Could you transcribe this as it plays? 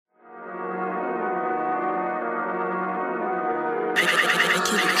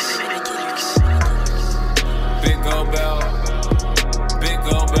old belt, big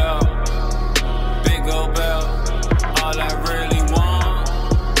old belt, big old belt. All I really want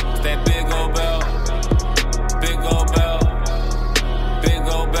is that big old belt, big old belt, big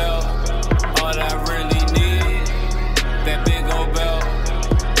old belt. All I really need, that big old belt,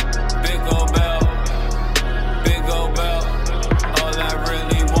 big old belt, big old belt. All I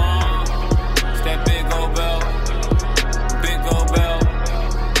really want is that big old belt, big old belt,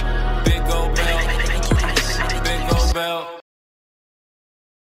 big old belt, big old belt.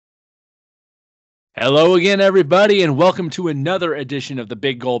 Hello again, everybody, and welcome to another edition of the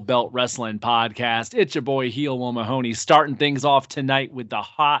Big Gold Belt Wrestling Podcast. It's your boy, Heel Will Mahoney, starting things off tonight with the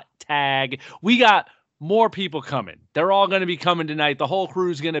hot tag. We got more people coming. They're all going to be coming tonight. The whole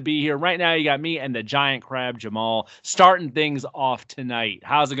crew's going to be here. Right now, you got me and the giant crab, Jamal, starting things off tonight.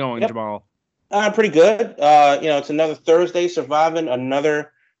 How's it going, Jamal? Pretty good. It's another Thursday, surviving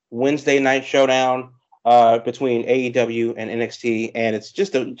another Wednesday night showdown between AEW and NXT, and it's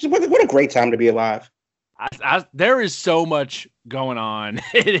what a great time to be alive. There is so much going on.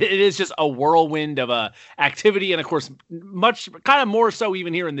 It is just a whirlwind of activity, and of course, kind of more so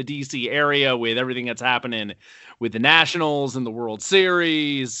even here in the DC area with everything that's happening with the Nationals and the World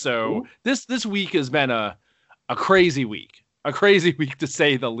Series. So this week has been a crazy week. A crazy week to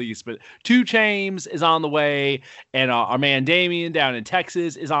say the least, but 2 Chainz is on the way, and our man Damien down in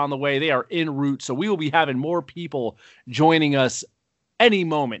Texas is on the way. They are en route, so we will be having more people joining us any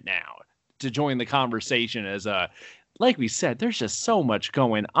moment now to join the conversation. As like we said, there's just so much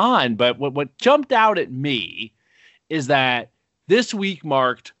going on. But what jumped out at me is that this week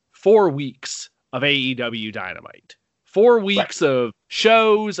marked 4 weeks of AEW Dynamite, 4 weeks of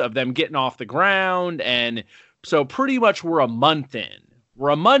shows, of them getting off the ground, and so pretty much we're a month in. We're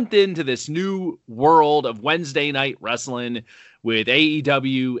a month into this new world of Wednesday night wrestling with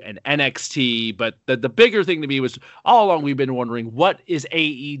AEW and NXT. But the bigger thing to me was, all along we've been wondering, what is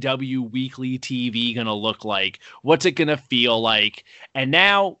AEW weekly TV going to look like? What's it going to feel like? And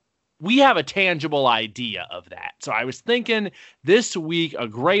now we have a tangible idea of that. So I was thinking this week, a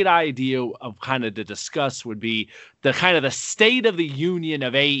great idea of kind of to discuss would be the kind of the state of the union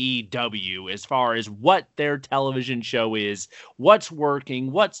of AEW as far as what their television show is, what's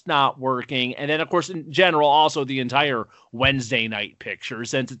working, what's not working. And then, of course, in general, also the entire Wednesday night picture,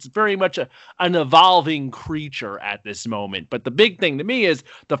 since it's very much an evolving creature at this moment. But the big thing to me is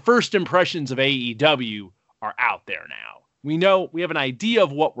the first impressions of AEW are out there now. We know, we have an idea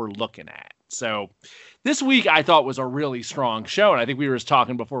of what we're looking at. So this week I thought was a really strong show. And I think we were just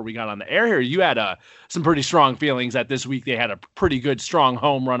talking before we got on the air here. You had some pretty strong feelings that this week they had a pretty good, strong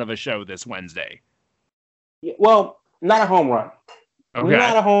home run of a show this Wednesday. Yeah, well, not a home run. Okay.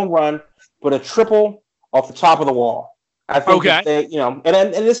 Not a home run, but a triple off the top of the wall. I think they, and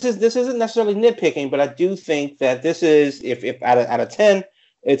this isn't necessarily nitpicking, but I do think that this is, if out of 10,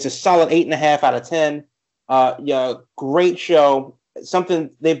 it's a solid 8.5 out of 10. Great show. Something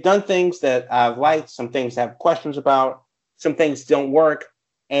they've done things that I've liked, some things I have questions about, some things don't work,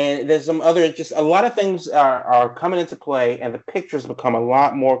 and there's some other, just a lot of things are coming into play, and the pictures become a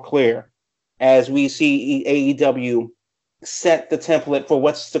lot more clear as we see AEW set the template for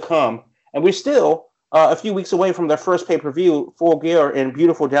what's to come. And we're still a few weeks away from their first pay-per-view, Full Gear, in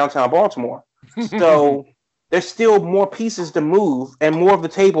beautiful downtown Baltimore. So there's still more pieces to move and more of the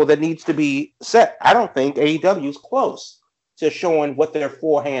table that needs to be set. I don't think AEW is close to showing what their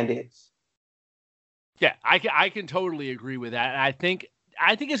forehand is. Yeah, I can totally agree with that. And I think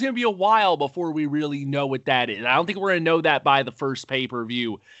it's going to be a while before we really know what that is. I don't think we're going to know that by the first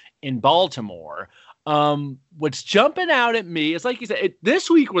pay-per-view in Baltimore. What's jumping out at me is, like you said, this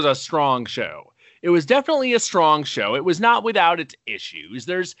week was a strong show. It was definitely a strong show. It was not without its issues.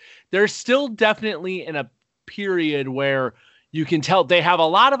 There's still definitely in a period where you can tell they have a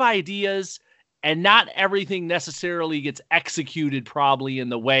lot of ideas and not everything necessarily gets executed probably in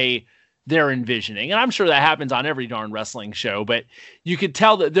the way they're envisioning. And I'm sure that happens on every darn wrestling show, but you could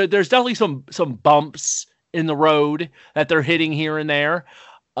tell that there's definitely some bumps in the road that they're hitting here and there.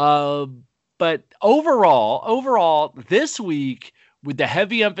 But overall, this week, with the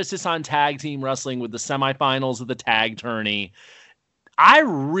heavy emphasis on tag team wrestling, with the semifinals of the tag tourney, I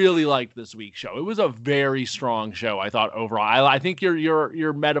really liked this week's show. It was a very strong show, I thought, overall. I think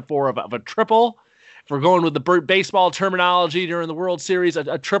your metaphor of a triple, if we're going with the baseball terminology during the World Series,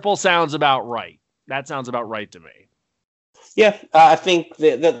 a triple sounds about right. That sounds about right to me. Yeah, I think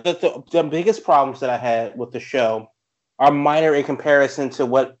the biggest problems that I had with the show are minor in comparison to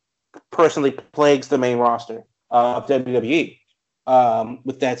what personally plagues the main roster of WWE.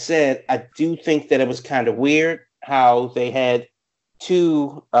 With that said, I do think that it was kind of weird how they had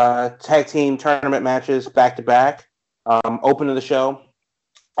 2 tag team tournament matches back to back, opening the show.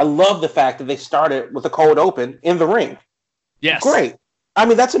 I love the fact that they started with a cold open in the ring. Yes. Great. I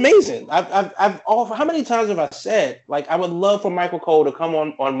mean, that's amazing. How many times have I said, like, I would love for Michael Cole to come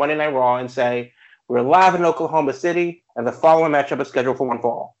on Monday Night Raw and say, we're live in Oklahoma City, and the following matchup is scheduled for one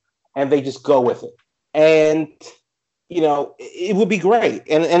fall. And they just go with it. And, you know, it would be great.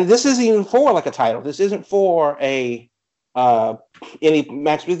 And this isn't even for, like, a title. This isn't for any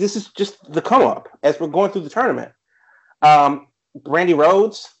match. This is just the come-up as we're going through the tournament. Brandy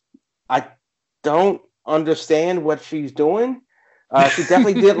Rhodes, I don't understand what she's doing. She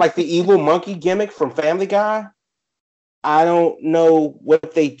definitely did like the evil monkey gimmick from Family Guy. I don't know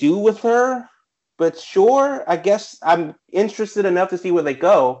what they do with her, but sure, I guess I'm interested enough to see where they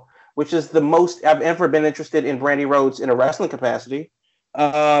go, which is the most I've ever been interested in Brandy Rhodes in a wrestling capacity.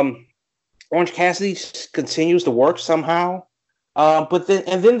 Orange Cassidy continues to work somehow, but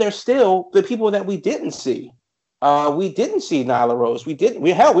then there's still the people that we didn't see. We didn't see Nyla Rose. We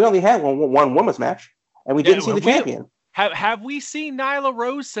only had one women's match, and we didn't see the champion. Have we seen Nyla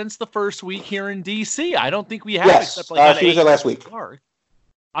Rose since the first week here in DC? I don't think we have. Yes, except like she was there last week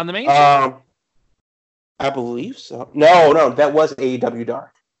on the main show. I believe so. No, that was AEW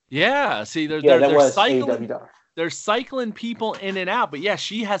Dark. Yeah, see, they're cycling. AEW Dark. They're cycling people in and out, but yeah,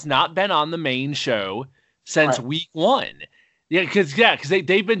 she has not been on the main show since week one. Yeah, because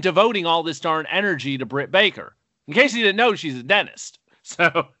they've been devoting all this darn energy to Britt Baker. In case you didn't know, she's a dentist.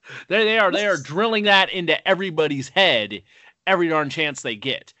 So they are drilling that into everybody's head every darn chance they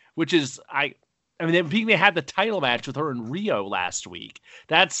get. Which is I mean they had the title match with her in Rio last week.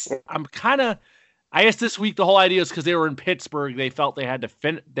 I guess this week the whole idea is because they were in Pittsburgh, they felt they had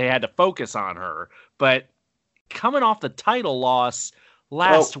to focus on her. But coming off the title loss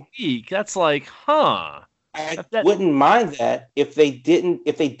last week, that's like, I wouldn't mind that if they did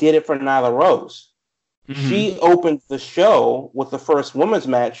it for Nyla Rose. Mm-hmm. She opened the show with the first women's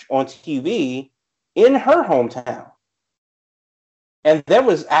match on TV in her hometown. And there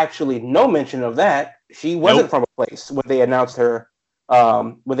was actually no mention of that. She wasn't from a place when they announced her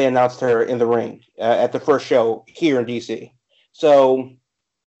in the ring at the first show here in DC. So,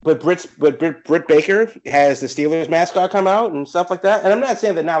 but Britt Baker has the Steelers mascot come out and stuff like that. And I'm not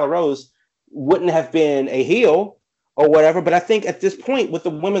saying that Nyla Rose wouldn't have been a heel or whatever, but I think at this point with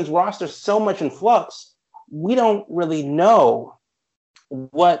the women's roster so much in flux, we don't really know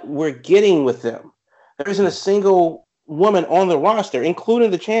what we're getting with them. There isn't a single woman on the roster,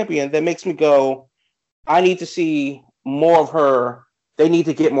 including the champion, that makes me go, I need to see more of her. They need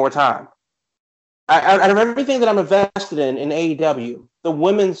to get more time. Out of everything that I'm invested in AEW,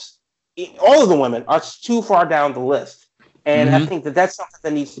 all of the women are too far down the list. And I think that that's something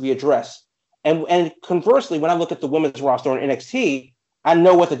that needs to be addressed. And conversely, when I look at the women's roster on NXT, I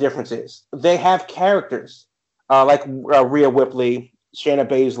know what the difference is. They have characters like Rhea Ripley, Shayna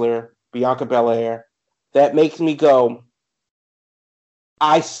Baszler, Bianca Belair, that makes me go,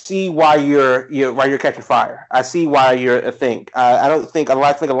 I see why you're catching fire. I see why you're a thing. I think a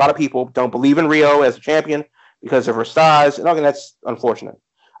lot of people don't believe in Rio as a champion because of her size, and I think that's unfortunate.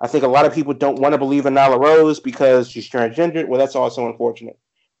 I think a lot of people don't want to believe in Nyla Rose because she's transgendered. Well, that's also unfortunate.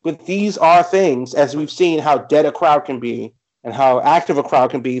 But these are things, as we've seen how dead a crowd can be and how active a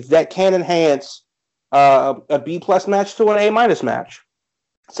crowd can be, that can enhance a B-plus match to an A- match.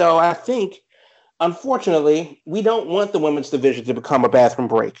 So I think, unfortunately, we don't want the women's division to become a bathroom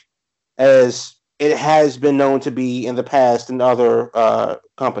break, as it has been known to be in the past in other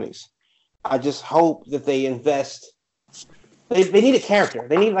companies. I just hope that they invest. They need a character.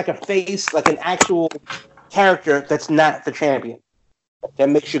 They need like a face, like an actual character that's not the champion, that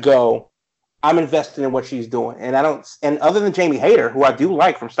makes you go, I'm invested in what she's doing. And other than Jamie Hayter, who I do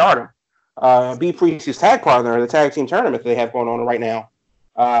like from Stardom, B Priest's tag partner in the tag team tournament that they have going on right now,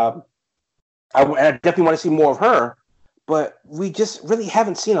 I definitely want to see more of her, but we just really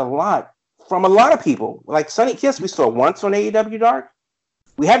haven't seen a lot from a lot of people. Like Sonny Kiss, we saw once on AEW Dark.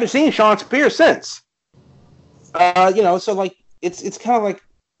 We haven't seen Sean Spears since. So like it's kind of like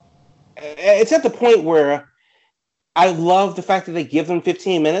it's at the point where I love the fact that they give them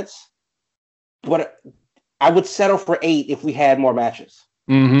 15 minutes, but I would settle for 8 if we had more matches.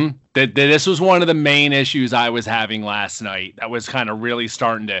 Mm-hmm. This was one of the main issues I was having last night. That was kind of really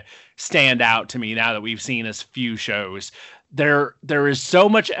starting to stand out to me now that we've seen as few shows. There is so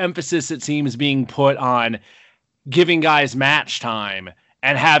much emphasis, it seems, being put on giving guys match time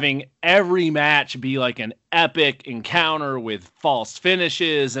and having every match be like an epic encounter with false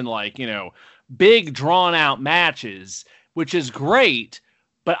finishes and big drawn out matches, which is great.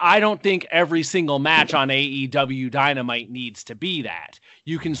 But I don't think every single match on AEW Dynamite needs to be that.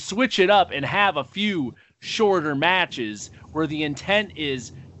 You can switch it up and have a few shorter matches where the intent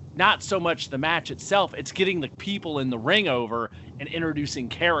is not so much the match itself, it's getting the people in the ring over and introducing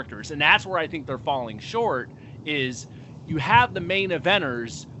characters. And that's where I think they're falling short, is you have the main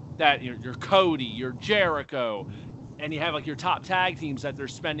eventers that your Cody, your Jericho, and you have like your top tag teams that they're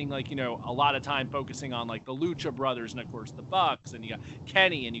spending like, a lot of time focusing on, like the Lucha Brothers and of course the Bucks, and you got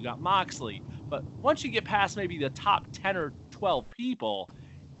Kenny and you got Moxley. But once you get past maybe the top 10 or 12 people,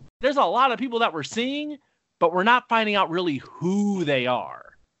 there's a lot of people that we're seeing, but we're not finding out really who they are.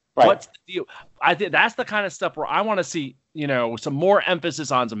 Right. What's the deal? I think that's the kind of stuff where I want to see, some more emphasis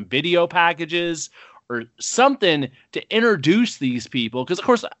on some video packages or something to introduce these people. Because, of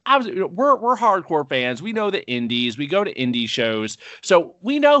course, we're hardcore fans. We know the indies. We go to indie shows. So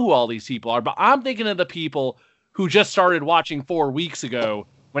we know who all these people are. But I'm thinking of the people who just started watching 4 weeks ago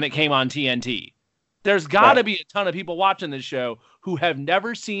when it came on TNT. There's got to be a ton of people watching this show who have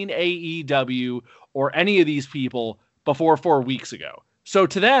never seen AEW or any of these people before 4 weeks ago. So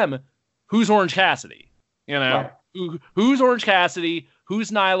to them, who's Orange Cassidy? Who's Orange Cassidy?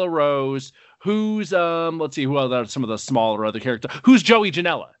 Who's Nyla Rose? Who's let's see, who are some of the smaller other characters? Who's Joey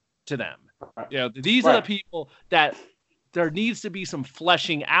Janela to them? These are the people that there needs to be some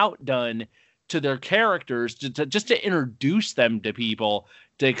fleshing out done to their characters just to introduce them to people,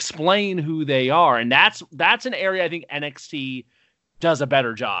 to explain who they are. And that's an area I think NXT does a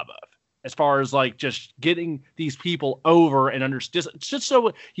better job of, as far as like just getting these people over and understand, just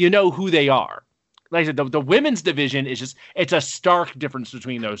so you know who they are. Like I said, the women's division is it's a stark difference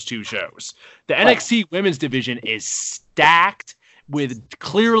between those two shows. The NXT women's division is stacked with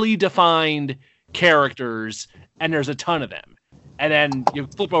clearly defined characters, and there's a ton of them. And then you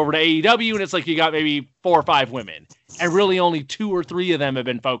flip over to AEW, and it's like you got maybe 4 or 5 women, and really only 2 or 3 of them have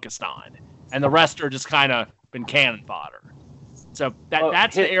been focused on, and the rest are just kind of been cannon fodder. So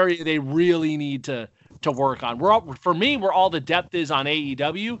that's the area they really need to work on. Where all the depth is on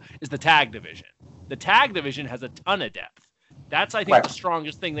AEW is the tag division. The tag division has a ton of depth. That's, I think, the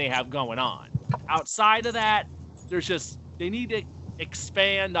strongest thing they have going on. Outside of that, they need to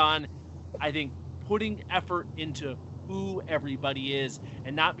expand on, I think, putting effort into who everybody is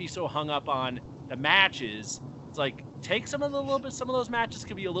and not be so hung up on the matches. It's like, take some of those matches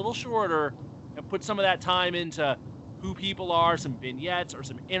could be a little shorter and put some of that time into who people are, some vignettes or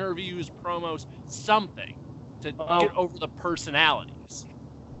some interviews, promos, something to get over the personalities.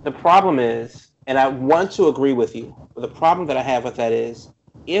 The problem is, and I want to agree with you, but the problem that I have with that is,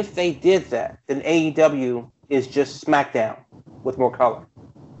 if they did that, then AEW is just SmackDown with more color.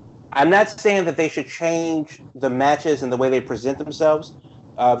 I'm not saying that they should change the matches and the way they present themselves.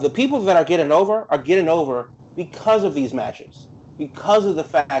 The people that are getting over because of these matches, because of the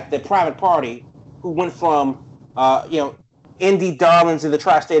fact that Private Party, who went from indie darlings in the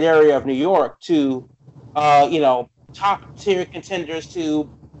tri-state area of New York to top tier contenders to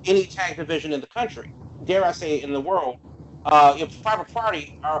any tag division in the country, dare I say in the world, Private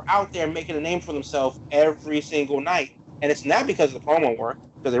Party are out there making a name for themselves every single night. And it's not because of the promo work,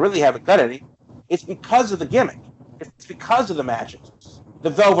 because they really haven't done any. It's because of the gimmick. It's because of the matches. The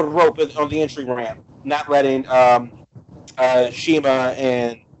velvet rope on the entry ramp, not letting Shima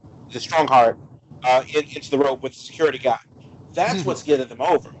and the Strongheart into the rope with the security guy. That's what's getting them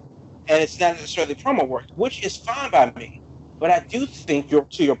over. And it's not necessarily promo work, which is fine by me. But I do think,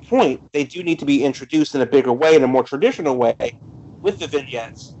 to your point, they do need to be introduced in a bigger way, in a more traditional way, with the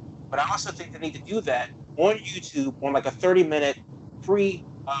vignettes. But I also think they need to do that on YouTube, on like a 30-minute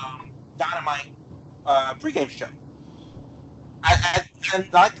pre-Dynamite pregame show. I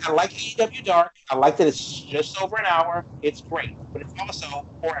like AEW Dark. I like that it's just over an hour. It's great. But it's also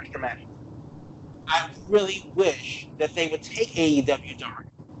 4 extra matches. I really wish that they would take AEW Dark,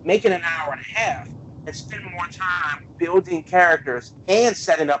 make it an hour and a half, and spend more time building characters and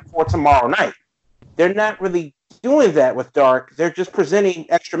setting up for tomorrow night. They're not really doing that with Dark. They're just presenting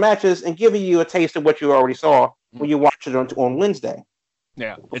extra matches and giving you a taste of what you already saw when you watched it on Wednesday.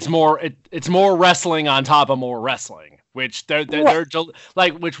 Yeah, it's more wrestling on top of more wrestling, which they're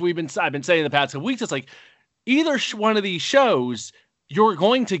like, which I've been saying in the past couple weeks. It's like either one of these shows, you're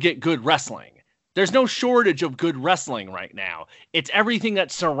going to get good wrestling. There's no shortage of good wrestling right now. It's everything that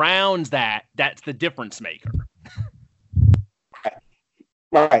surrounds that's the difference maker.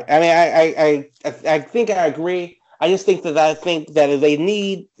 Right. I mean, I think I agree. I just think that they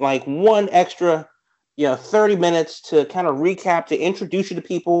need like one extra, 30 minutes to kind of recap, to introduce you to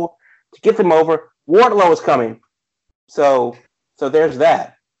people, to get them over. Wardlow is coming. So there's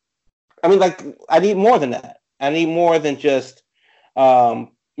that. I mean, like, I need more than that. I need more than just,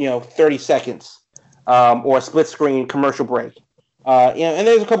 30 seconds or a split screen commercial break. And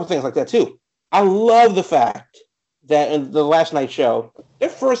there's a couple things like that too. I love the fact that in the last night show, their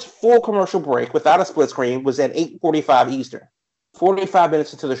first full commercial break without a split screen was at 8:45 Eastern, 45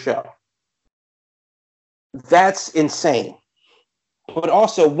 minutes into the show. That's insane. But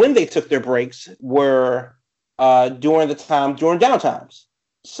also, when they took their breaks were during downtimes.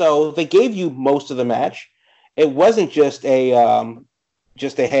 So they gave you most of the match. It wasn't just a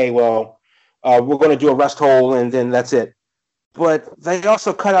hey, well, we're going to do a rest hold and then that's it. But they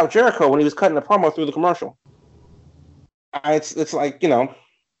also cut out Jericho when he was cutting the promo through the commercial. It's like,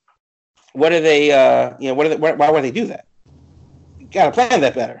 what are they? Why would they do that? You gotta plan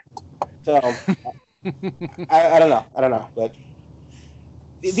that better. So I don't know, but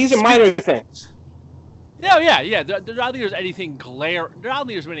these are minor things. No, yeah. I don't think there's anything I don't think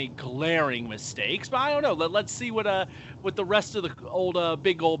there's any glaring mistakes, but I don't know. Let's see what the rest of the old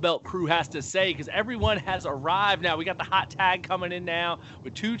Big Gold Belt crew has to say, because everyone has arrived now. We got the hot tag coming in now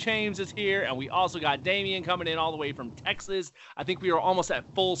with 2 Chainz is here, and we also got Damien coming in all the way from Texas. I think we are almost at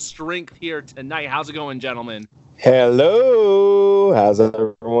full strength here tonight. How's it going, gentlemen? Hello, how's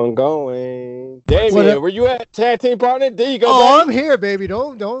everyone going? Damien, where you at? Tag team partner? There you go. Oh, baby. I'm here, baby.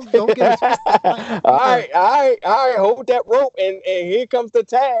 Don't get it. All right. Hold that rope, and here comes the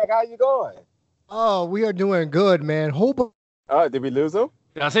tag. How you going? Oh, we are doing good, man. Did we lose him?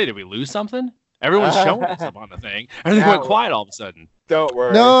 Did we lose something? Everyone's showing us up on the thing. Everything went quiet all of a sudden. Don't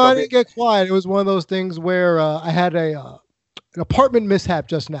worry. No, I didn't get quiet. It was one of those things where I had an apartment mishap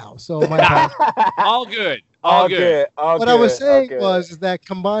just now. So all good. All good. What I was saying was that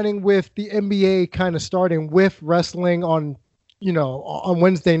combining with the NBA kind of starting with wrestling on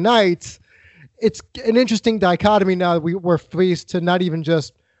Wednesday nights, it's an interesting dichotomy now that we're faced to not even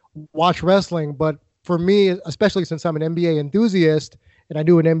just watch wrestling, but for me, especially since I'm an NBA enthusiast and I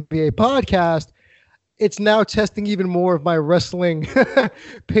do an NBA podcast, it's now testing even more of my wrestling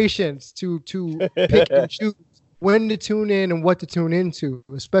patience to pick and choose when to tune in and what to tune into,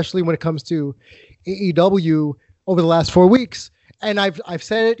 especially when it comes to AEW over the last 4 weeks. And I've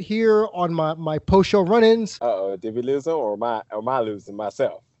said it here on my post-show run-ins. Did we lose them or am I losing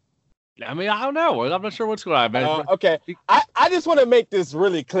myself? I mean, I don't know. I'm not sure what's going on, man. Okay. I just want to make this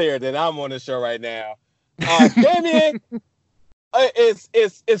really clear that I'm on the show right now. Damien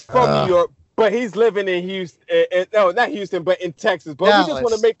is from New York, but he's living in Houston. No, not Houston, but in Texas. But Dallas. We just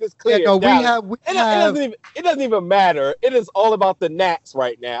want to make this clear. Yeah, no, it doesn't even matter. It is all about the Nats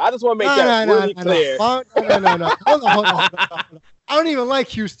right now. I just want to make that really clear. No. Hold on. I don't even like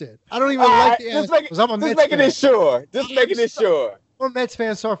Houston. I don't even like the Astros. I'm a Mets fan. Just making it sure. I'm a Mets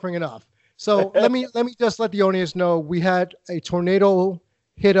fan suffering enough. So let me just let the audience know we had a tornado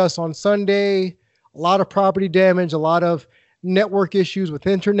hit us on Sunday. A lot of property damage, a lot of network issues with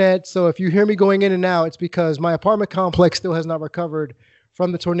internet. So if you hear me going in and out, it's because my apartment complex still has not recovered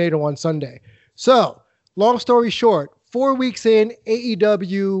from the tornado on Sunday. So long story short, 4 weeks in,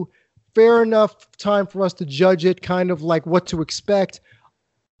 AEW, fair enough time for us to judge it, kind of like what to expect.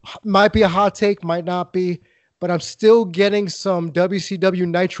 Might be a hot take, might not be, but I'm still getting some WCW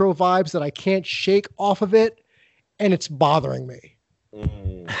Nitro vibes that I can't shake off of it, and it's bothering me.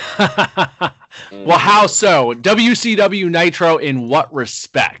 Well, how so? WCW Nitro in what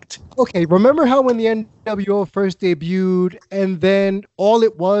respect? Okay, remember how when the NWO first debuted, and then all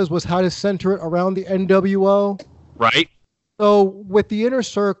it was how to center it around the NWO? Right. So with the Inner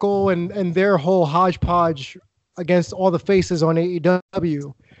Circle and their whole hodgepodge against all the faces on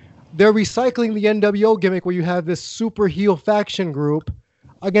AEW, they're recycling the NWO gimmick where you have this super heel faction group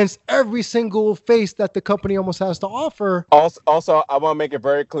against every single face that the company almost has to offer. Also, I want to make it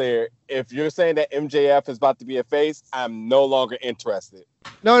very clear. If you're saying that MJF is about to be a face, I'm no longer interested.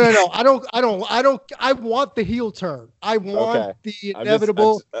 No. I want the heel turn. I want the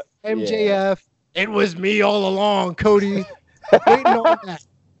inevitable MJF. Yeah. It was me all along, Cody. Waiting on that.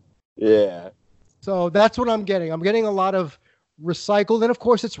 Yeah. So that's what I'm getting. I'm getting a lot of recycled. And of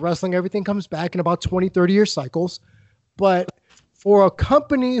course, it's wrestling. Everything comes back in about 20, 30-year cycles. But for a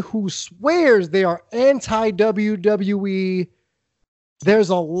company who swears they are anti-WWE, there's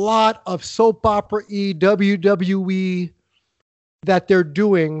a lot of soap opera-y WWE that they're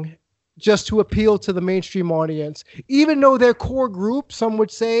doing just to appeal to the mainstream audience. Even though their core group, some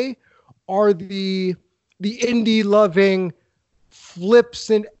would say, are the indie-loving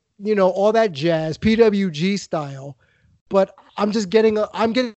flips and, all that jazz, PWG style. But I'm getting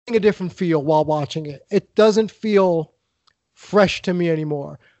a different feel while watching it. It doesn't feel fresh to me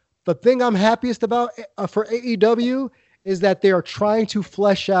anymore. The thing I'm happiest about for AEW is that they are trying to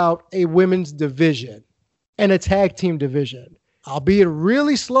flesh out a women's division and a tag team division, albeit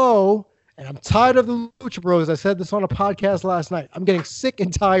really slow And I'm tired of the Lucha Bros. I said this on a podcast last night. I'm getting sick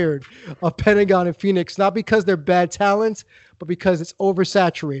and tired of Pentagon and Phoenix, not because they're bad talent, but because it's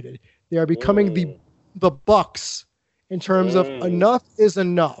oversaturated. They are becoming the Bucks in terms of enough is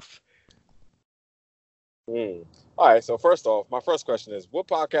enough. All right, so first off, my first question is, what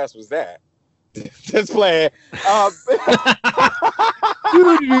podcast was that? Just playing.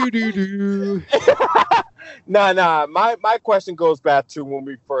 Nah. My question goes back to when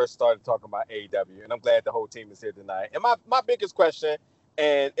we first started talking about AEW, and I'm glad the whole team is here tonight. And my biggest question,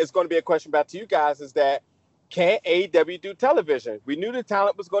 and it's going to be a question back to you guys, is that can AEW do television? We knew the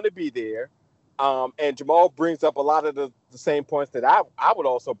talent was going to be there, and Jamal brings up a lot of the same points that I would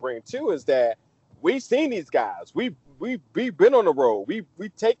also bring too, is that we've seen these guys. We've been on the road.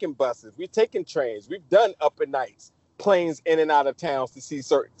 We've taken buses. We've taken trains. We've done up at nights, planes in and out of towns to see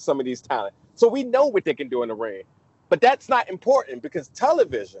some of these talent. So we know what they can do in the ring. But that's not important because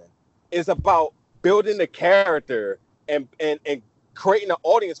television is about building a character and creating an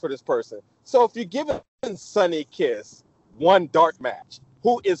audience for this person. So if you're giving Sonny Kiss one dark match,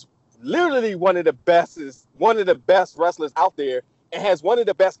 who is literally one of the best wrestlers out there, and has one of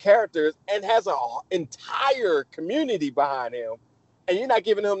the best characters and has an entire community behind him, and you're not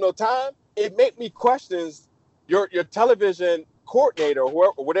giving him no time, it make me question your television coordinator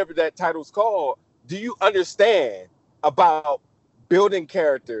or whatever that title's called. Do you understand about building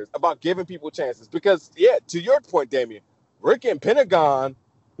characters, about giving people chances? Because, yeah, to your point, Damian, Rick and Pentagon,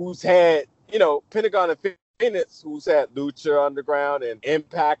 who's had, Pentagon and Phoenix, who's had Lucha Underground and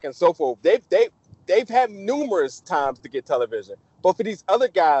Impact and so forth, they've had numerous times to get television. But for these other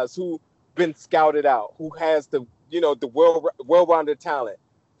guys who've been scouted out, who has the well-rounded talent,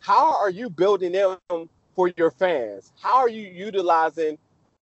 how are you building them for your fans? How are you utilizing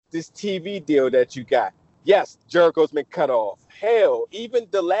this TV deal that you got? Yes, Jericho's been cut off. Hell, even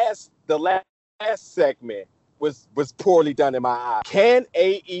the last segment was poorly done in my eyes. Can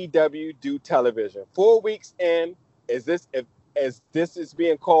AEW do television? 4 weeks in, as this is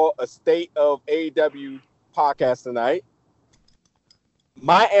being called a State of AEW podcast tonight,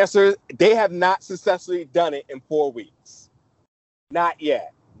 my answer is they have not successfully done it in 4 weeks. Not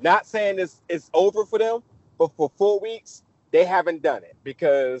yet. Not saying it's over for them, but for 4 weeks, they haven't done it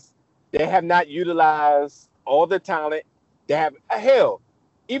because they have not utilized all the talent. They have, hell,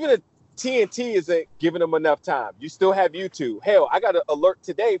 even if TNT isn't giving them enough time, you still have YouTube. Hell, I got an alert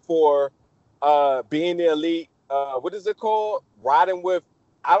today for being the elite. What is it called? Riding with,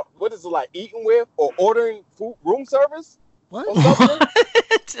 what is it like? Eating with or ordering food, room service? What?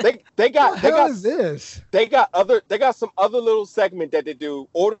 They got this? They got some other little segment that they do,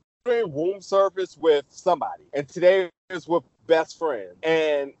 ordering room service with somebody. And today is with best friend.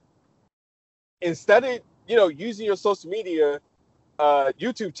 And instead of using your social media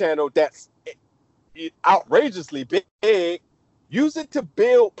YouTube channel that's outrageously big, use it to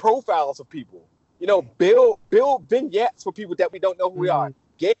build profiles of people. Build vignettes for people that we don't know who we are.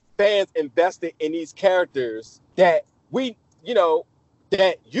 Get fans invested in these characters that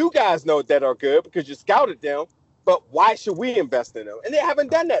that you guys know that are good because you scouted them, but why should we invest in them? And they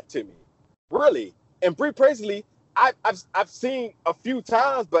haven't done that to me, really. And Brie Priestley, I've seen a few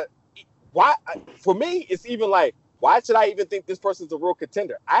times, but why? For me, it's even like, why should I even think this person's a real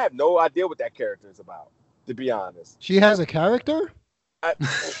contender? I have no idea what that character is about, to be honest. She has a character?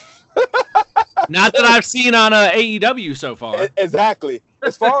 Not that I've seen on AEW so far. Exactly.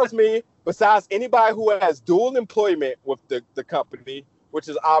 As far as me, besides anybody who has dual employment with the company, which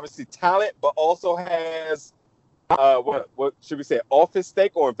is obviously talent, but also has what should we say, office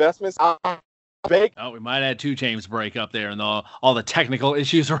stake or investments. We might have 2 Chainz break up there and all the technical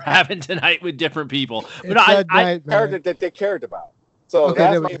issues we're having tonight with different people. But I heard that they cared about. So okay,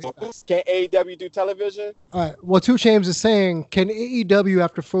 can AEW do television? All right. Well, 2 Chainz is saying, can AEW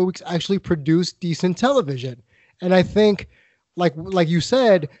after 4 weeks actually produce decent television? And I think, like you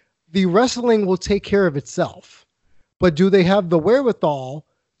said, the wrestling will take care of itself. But do they have the wherewithal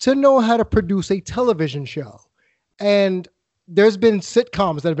to know how to produce a television show? And there's been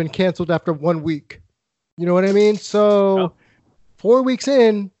sitcoms that have been canceled after 1 week. You know what I mean? So 4 weeks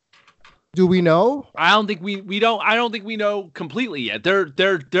in, do we know? I don't think we know completely yet. They're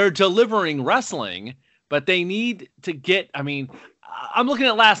delivering wrestling, but they need to get. I mean, I'm looking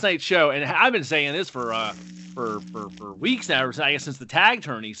at last night's show, and I've been saying this for weeks now. I guess since the tag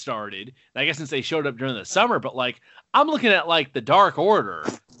tourney started. I guess since they showed up during the summer. But I'm looking at the Dark Order,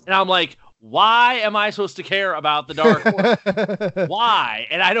 and I'm like, why am I supposed to care about the Dark Order? Why?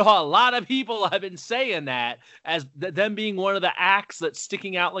 And I know a lot of people have been saying that as them being one of the acts that's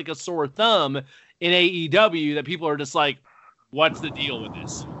sticking out like a sore thumb in AEW, that people are just like, what's the deal with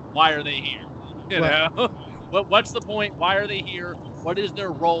this? why are they here? You know, what's the point? Why are they here? What is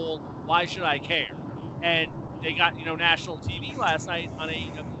their role? Why should I care? And they got, national TV last night on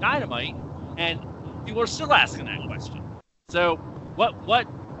AEW Dynamite, and people are still asking that question. So what,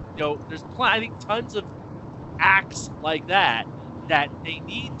 there's I think tons of acts like that they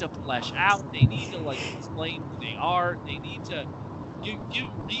need to flesh out. They need to explain who they are. They need to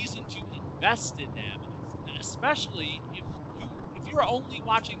give reason to invest in them, especially if you're only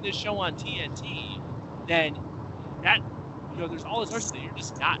watching this show on TNT, then that there's all this other stuff that you're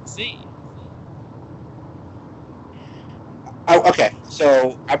just not seeing. Oh, okay,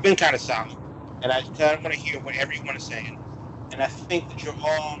 so I've been kind of silent, and I kind of want to hear what everyone is saying, and I think that you're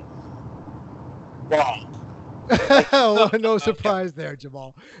all wrong. No surprise there,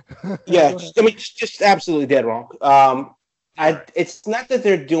 Jamal. Yeah, I mean, just absolutely dead wrong. It's not that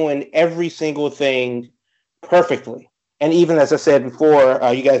they're doing every single thing perfectly, and even as I said before,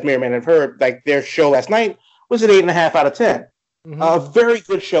 you guys may or may not have heard, their show last night was an 8.5 out of 10. Mm-hmm. A very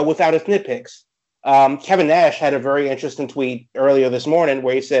good show without its nitpicks. Kevin Nash had a very interesting tweet earlier this morning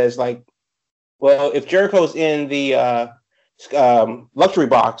where he says, well, if Jericho's in the luxury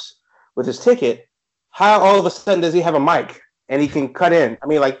box with his ticket, how all of a sudden does he have a mic and he can cut in? I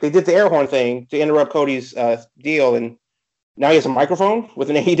mean, they did the air horn thing to interrupt Cody's deal, and now he has a microphone with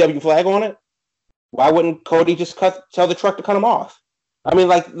an AEW flag on it. Why wouldn't Cody just tell the truck to cut him off? I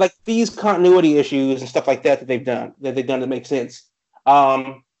mean, these continuity issues and stuff like that they've done to make sense.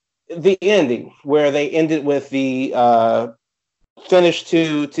 The ending where they ended with the finish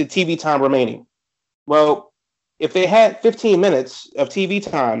to TV time remaining. Well, if they had 15 minutes of TV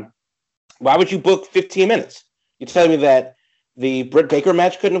time, why would you book 15 minutes? You're telling me that the Britt Baker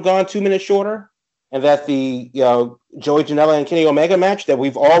match couldn't have gone 2 minutes shorter, and that the Joey Janela and Kenny Omega match that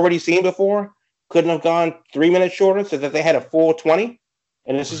we've already seen before couldn't have gone 3 minutes shorter, so that they had a full 20,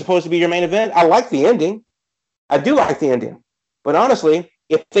 and this is supposed to be your main event? I like the ending. I do like the ending. But honestly,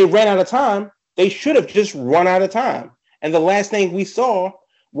 if they ran out of time, they should have just run out of time. And the last thing we saw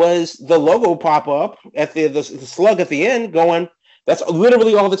was the logo pop up at the slug at the end going, that's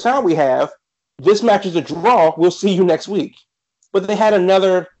literally all the time we have. This match is a draw. We'll see you next week. But they had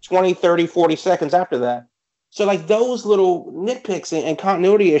another 20, 30, 40 seconds after that. So those little nitpicks and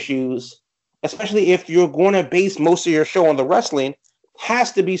continuity issues, especially if you're going to base most of your show on the wrestling,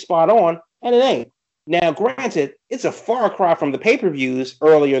 has to be spot on, and it ain't. Now, granted, it's a far cry from the pay-per-views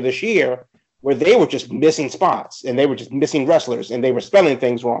earlier this year where they were just missing spots and they were just missing wrestlers and they were spelling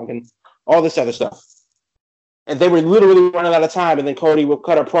things wrong and all this other stuff. And they were literally running out of time, and then Cody would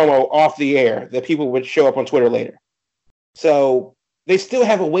cut a promo off the air that people would show up on Twitter later. So they still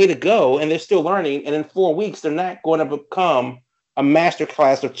have a way to go, and they're still learning, and in 4 weeks, they're not going to become a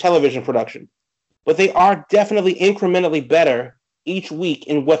masterclass of television production. But they are definitely incrementally better each week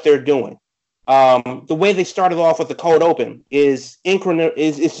in what they're doing. The way they started off with the cold open is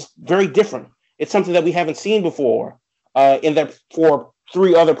very different. It's something that we haven't seen before for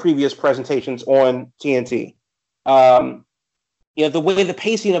 3 other previous presentations on TNT. The way the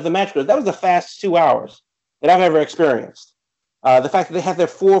pacing of the match goes, that was the fastest 2 hours that I've ever experienced. The fact that they had their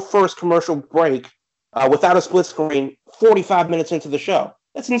first commercial break without a split screen 45 minutes into the show,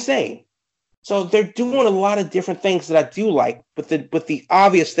 that's insane. So they're doing a lot of different things that I do like, but the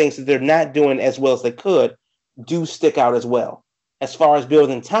obvious things that they're not doing as well as they could do stick out as well. As far as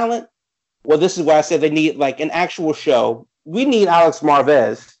building talent, well, this is why I said they need an actual show. We need Alex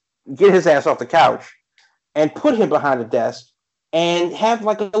Marvez, get his ass off the couch and put him behind the desk and have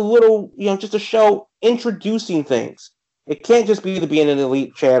a little, just a show introducing things. It can't just be the Being an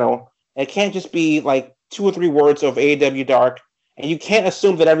Elite channel. It can't just be 2 or 3 words of AEW Dark. And you can't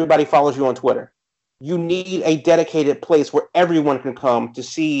assume that everybody follows you on Twitter. You need a dedicated place where everyone can come to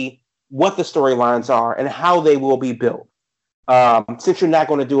see what the storylines are and how they will be built, since you're not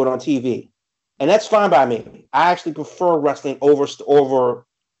going to do it on TV. And that's fine by me. I actually prefer wrestling over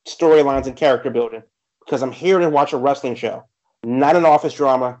storylines and character building because I'm here to watch a wrestling show, not an office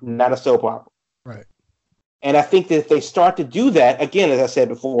drama, not a soap opera. Right. And I think that if they start to do that, again, as I said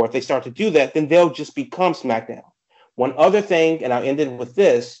before, if they start to do that, then they'll just become SmackDown. One other thing, and I'll end it with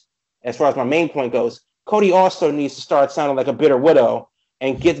this, as far as my main point goes, Cody also needs to start sounding like a bitter widow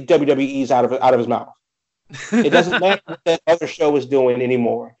and get the WWE's out of his mouth. It doesn't matter what that other show is doing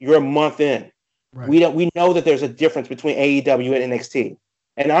anymore. You're a month in. Right. We know that there's a difference between AEW and NXT.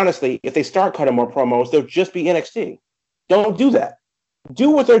 And honestly, if they start cutting more promos, they'll just be NXT. Don't do that. Do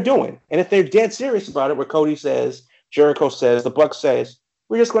what they're doing. And if they're dead serious about it, where Cody says, Jericho says, the Bucks says,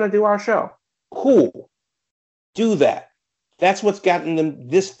 we're just going to do our show. Cool. Do that. That's what's gotten them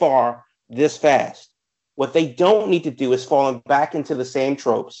this far, this fast. What they don't need to do is fall back into the same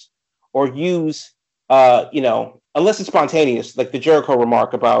tropes or use, unless it's spontaneous, like the Jericho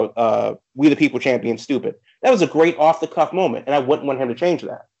remark about "We the People champion stupid." That was a great off-the-cuff moment, and I wouldn't want him to change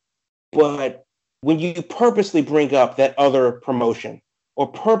that. But when you purposely bring up that other promotion or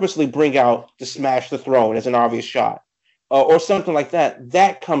purposely bring out the Smash the Throne as an obvious shot or something like that,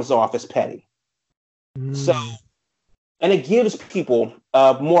 that comes off as petty. So, and it gives people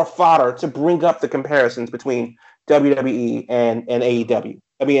more fodder to bring up the comparisons between WWE and AEW.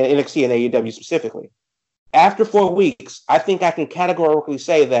 I mean, NXT and AEW specifically. After 4 weeks, I think I can categorically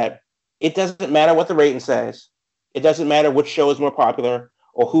say that it doesn't matter what the rating says. It doesn't matter which show is more popular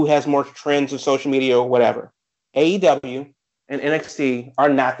or who has more trends of social media or whatever. AEW and NXT are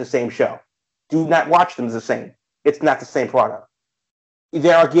not the same show. Do not watch them as the same. It's not the same product.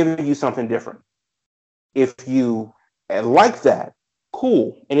 They are giving you something different. If you like that,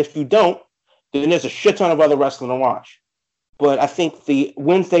 cool. And if you don't, then there's a shit ton of other wrestling to watch. But I think the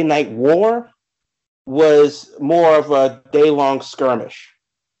Wednesday Night War was more of a day-long skirmish.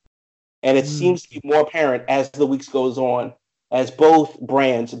 And it seems to be more apparent as the weeks goes on, as both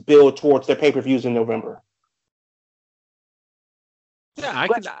brands build towards their pay-per-views in November. Yeah,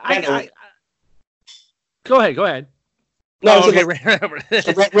 Go ahead. No, okay, ran over.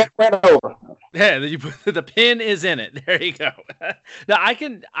 Ran over. Yeah, you put the pin is in it. There you go. Now I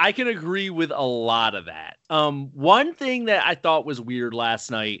can agree with a lot of that. One thing that I thought was weird last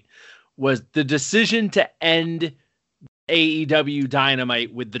night was the decision to end AEW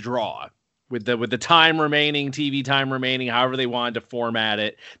Dynamite with the draw, with the time remaining, TV time remaining, however they wanted to format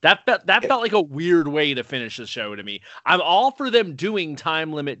it. That felt like a weird way to finish the show to me. I'm all for them doing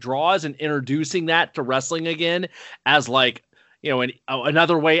time limit draws and introducing that to wrestling again as like,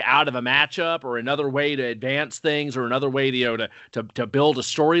 another way out of a matchup or another way to advance things or another way to build a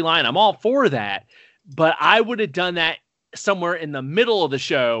storyline. I'm all for that, but I would have done that somewhere in the middle of the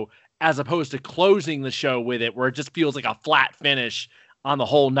show as opposed to closing the show with it, where it just feels like a flat finish on the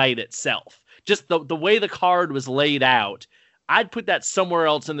whole night itself. Just the way the card was laid out, I'd put that somewhere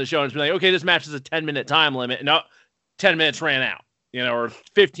else in the show and be like, okay, this match is a 10-minute time limit. No, 10 minutes ran out, or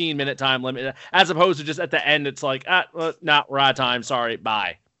 15-minute time limit, as opposed to just at the end, it's like, we're out of time. Sorry.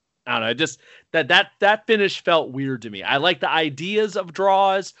 Bye. I don't know. Just that finish felt weird to me. I like the ideas of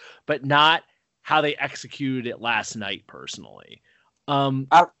draws, but not how they executed it last night personally.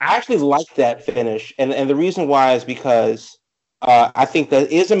 I actually like that finish. And the reason why is because I think that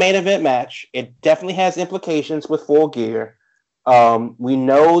is a main event match. It definitely has implications with Full Gear. We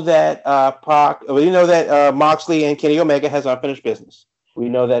know that Moxley and Kenny Omega has unfinished business. We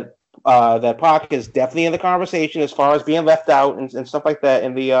know that Pac is definitely in the conversation as far as being left out and stuff like that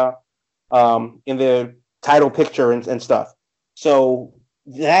in the title picture and stuff. So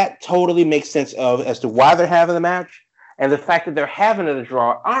that totally makes sense as to why they're having the match, and the fact that they're having it a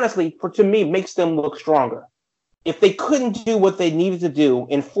draw. Honestly, to me, makes them look stronger. If they couldn't do what they needed to do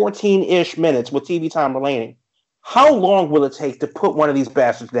in 14-ish minutes with TV time remaining, how long will it take to put one of these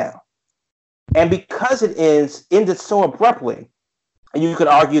bastards down? And because it ended so abruptly, you could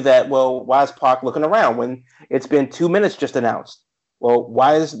argue that, well, why is Pac looking around when it's been 2 minutes just announced? Well,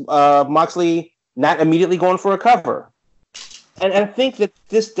 why is Moxley not immediately going for a cover? And I think that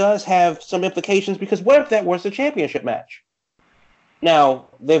this does have some implications, because what if that was the championship match? Now,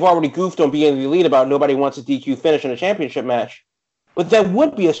 they've already goofed on being the elite about nobody wants a DQ finish in a championship match, but that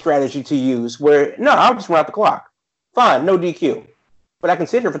would be a strategy to use where, no, I'll just run out the clock. Fine, no DQ. But I can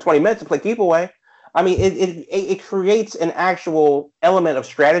sit here for 20 minutes and play keep away. I mean, it creates an actual element of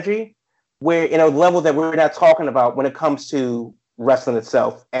strategy where, in a level that we're not talking about when it comes to wrestling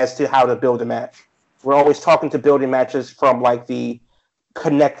itself as to how to build a match. We're always talking to building matches from like the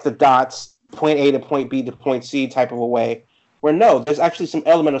connect the dots, point A to point B to point C type of a way, where no, there's actually some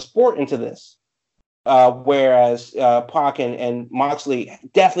element of sport into this. Whereas Pac and Moxley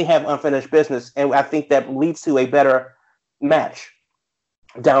definitely have unfinished business, and I think that leads to a better match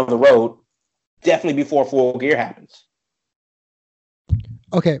down the road, definitely before Full Gear happens.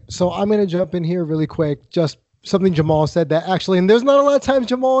 Okay, so I'm going to jump in here really quick. Just something Jamal said that actually, and there's not a lot of times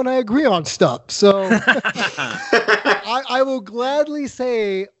Jamal and I agree on stuff. So I will gladly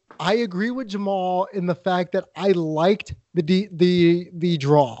say I agree with Jamal in the fact that I liked the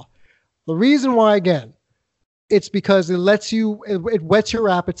draw. The reason why, again, it's because it lets you, it whets your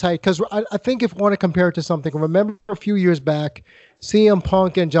appetite. Because I think if you want to compare it to something, remember a few years back, CM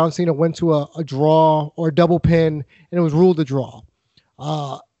Punk and John Cena went to a draw or a double pin, and it was ruled a draw.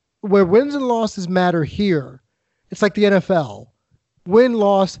 Where wins and losses matter here, it's like the NFL. Win,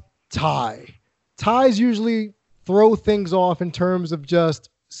 loss, tie. Ties usually throw things off in terms of just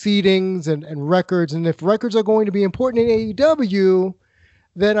seedings and records. And if records are going to be important in AEW,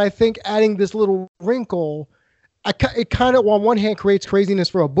 then I think adding this little wrinkle, it kind of, on one hand, creates craziness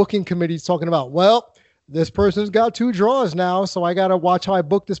for a booking committee talking about, well, this person's got 2 draws now, so I got to watch how I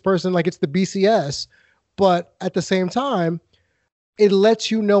book this person like it's the BCS. But at the same time, it lets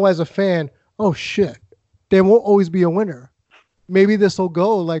you know as a fan, oh shit, there won't always be a winner. Maybe this will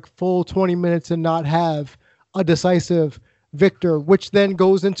go like full 20 minutes and not have a decisive victor, which then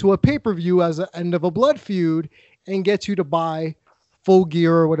goes into a pay-per-view as an end of a blood feud and gets you to buy full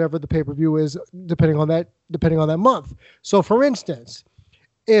gear or whatever the pay-per-view is, depending on that month. So for instance,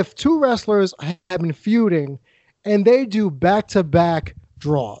 if 2 wrestlers have been feuding and they do back-to-back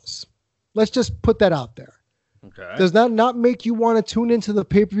draws, let's just put that out there. Okay. Does that not make you want to tune into the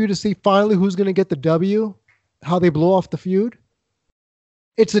pay-per-view to see finally who's going to get the W, how they blow off the feud?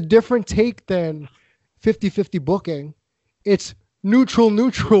 It's a different take than 50-50 booking. It's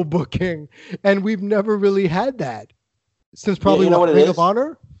neutral booking, and we've never really had that since probably Ring of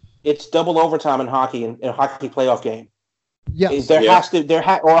Honor. It's double overtime in hockey, in a hockey playoff game. Yes. Or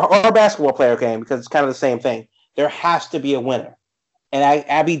a basketball playoff game, because it's kind of the same thing. There has to be a winner. And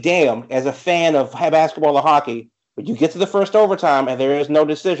I'd be damned, as a fan of basketball or hockey, but you get to the first overtime and there is no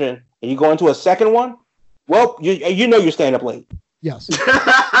decision, and you go into a second one, well, you know you're staying up late. Yes.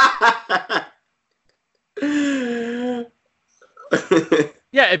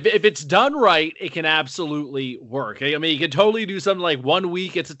 Yeah, if it's done right, it can absolutely work. I mean, you can totally do something like 1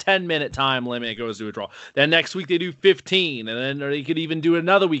 week, it's a 10-minute time limit, it goes to a draw. Then next week they do 15, and then they could even do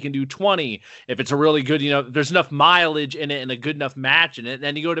another week and do 20. If it's a really good, there's enough mileage in it and a good enough match in it, and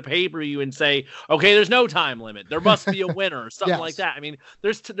then you go to pay-per-view and say, okay, there's no time limit. There must be a winner, something like that. I mean,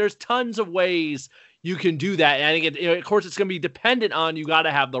 there's tons of ways you can do that. And again, of course, it's going to be dependent on, you got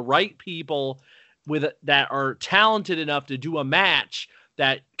to have the right people that are talented enough to do a match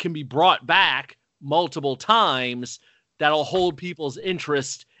that can be brought back multiple times that'll hold people's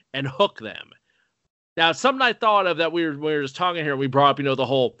interest and hook them. Now, something I thought of that we were just talking here, we brought up, the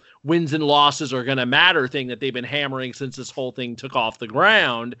whole wins and losses are going to matter thing that they've been hammering since this whole thing took off the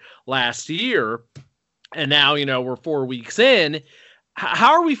ground last year. And now, we're 4 weeks in.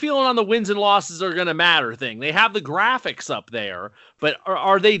 How are we feeling on the wins and losses are going to matter thing? They have the graphics up there, but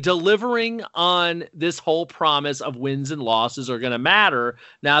are they delivering on this whole promise of wins and losses are going to matter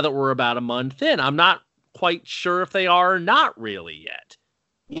now that we're about a month in? I'm not quite sure if they are or not really yet.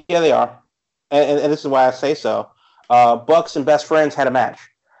 Yeah, they are. And this is why I say so. Bucks and Best Friends had a match.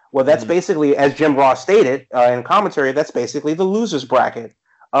 Well, that's basically, as Jim Ross stated in commentary, that's basically the losers bracket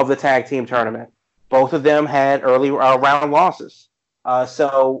of the tag team tournament. Both of them had early round losses.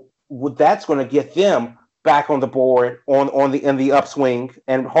 So that's going to get them back on the board in the upswing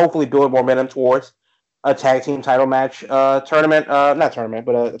and hopefully build momentum towards a tag team title match a title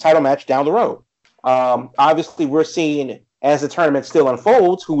match down the road. Obviously, we're seeing as the tournament still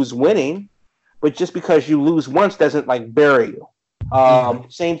unfolds who's winning, but just because you lose once doesn't bury you.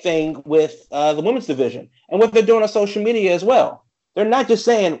 Same thing with the women's division and what they're doing on social media as well. They're not just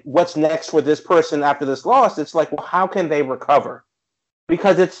saying what's next for this person after this loss. It's like, well, how can they recover?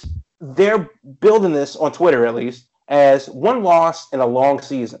 Because they're building this on Twitter, at least, as one loss in a long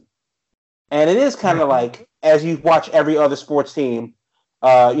season. And it is kind of like, as you watch every other sports team,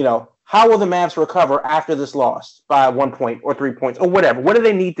 how will the Mavs recover after this loss by 1 point or 3 points or whatever? What do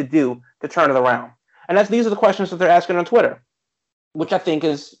they need to do to turn it around? And these are the questions that they're asking on Twitter, which I think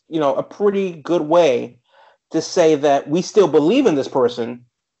is, a pretty good way to say that we still believe in this person.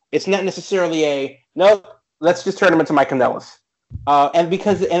 It's not necessarily no, let's just turn him into Mike Kanellis. And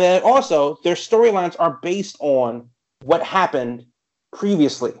then also their storylines are based on what happened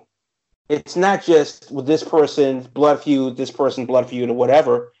previously. It's not just with this person's blood feud, or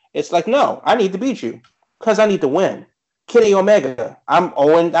whatever. It's like, no, I need to beat you because I need to win. Kenny Omega, I'm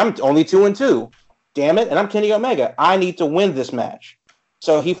only 2-2. Damn it, and I'm Kenny Omega. I need to win this match.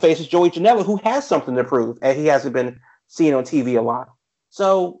 So he faces Joey Janela, who has something to prove, and he hasn't been seen on TV a lot.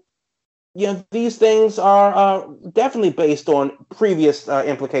 So these things are definitely based on previous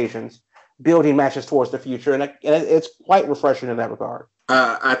implications, building matches towards the future, and it's quite refreshing in that regard.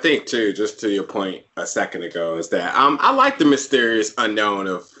 I think, too, just to your point a second ago, is that I like the mysterious unknown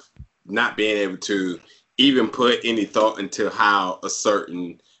of not being able to even put any thought into how a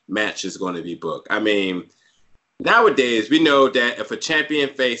certain match is going to be booked. I mean, nowadays, we know that if a champion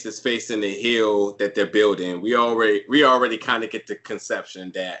face is facing the heel that they're building, we already kind of get the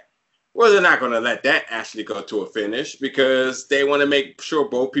conception that, well, they're not going to let that actually go to a finish because they want to make sure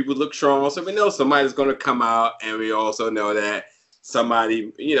both people look strong. So we know somebody's going to come out, and we also know that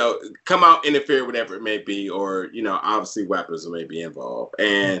somebody, come out, interfere, whatever it may be, or, obviously weapons may be involved.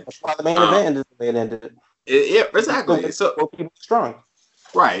 And that's why the main event ended the way it ended. Yeah, exactly. So people strong.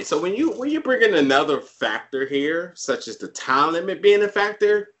 Right. So when you bring in another factor here, such as the time limit being a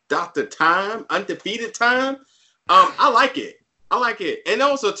factor, Dr. Time, undefeated time, I like it. And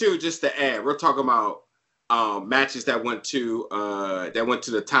also too, just to add, we're talking about matches that went to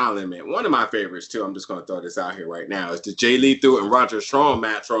the time limit. One of my favorites too, I'm just gonna throw this out here right now, is the Jay Lethal and Roger Strong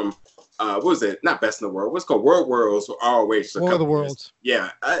match from what was it? Not Best in the World. What's called World Worlds or ROH. War of the Worlds.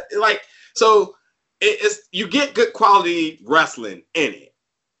 Yeah. So it's you get good quality wrestling in it.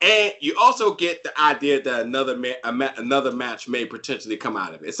 And you also get the idea that another match may potentially come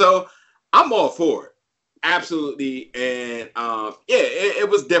out of it. So I'm all for it. Absolutely. And it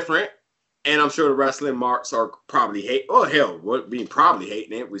was different. And I'm sure the wrestling marks are probably probably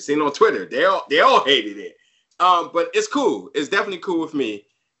hating it. We've seen on Twitter. They all hated it. But it's cool. It's definitely cool with me.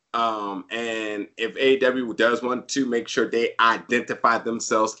 And if AEW does want to make sure they identify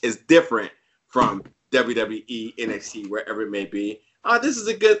themselves as different from WWE, NXT, wherever it may be, this is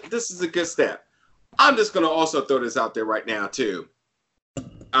a good step. I'm just gonna also throw this out there right now too.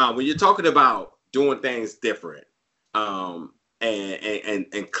 When you're talking about doing things different, and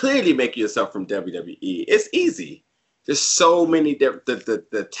clearly making yourself from WWE, it's easy. There's so many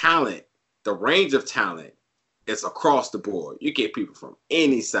the talent, the range of talent is across the board. You get people from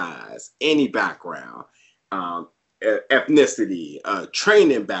any size, any background, ethnicity,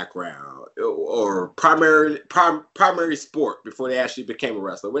 training background, or primary sport before they actually became a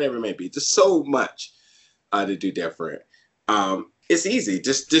wrestler, whatever it may be. Just so much to do different. It's easy.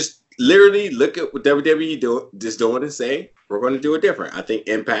 Just literally look at what WWE is doing and say, we're going to do it different. I think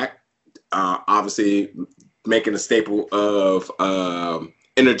Impact, obviously making a staple of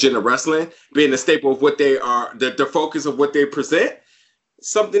intergender wrestling, being a staple of what they are, the focus of what they present,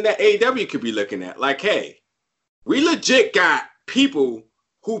 something that AEW could be looking at. Like, hey, we legit got people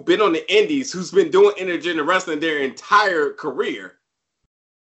who've been on the indies, who's been doing intergender wrestling their entire career.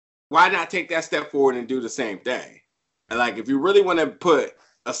 Why not take that step forward and do the same thing? And like, if you really want to put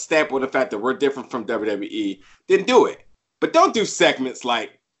a stamp on the fact that we're different from WWE, then do it. But don't do segments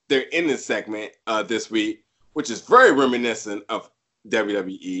like they're in this segment this week, which is very reminiscent of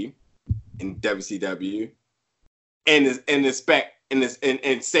WWE and WCW,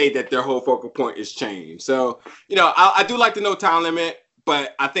 and say that their whole focal point is changed. So, I do like the no time limit,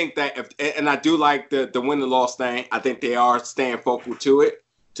 but I think that and I do like the win and loss thing. I think they are staying focal to it,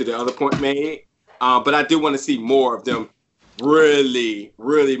 to the other point made. But I do want to see more of them really,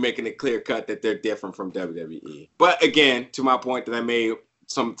 really making it clear cut that they're different from WWE. But again, to my point that I made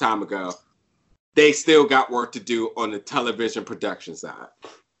some time ago, they still got work to do on the television production side.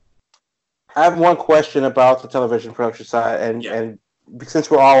 I have one question about the television production side, and since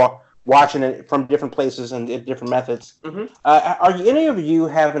we're all watching it from different places and different methods, are any of you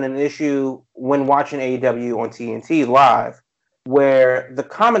having an issue when watching AEW on TNT live, where the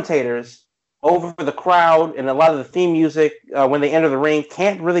commentators over the crowd and a lot of the theme music when they enter the ring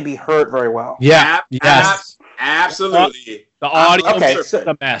can't really be heard very well? Yeah, yes, absolutely. The audio is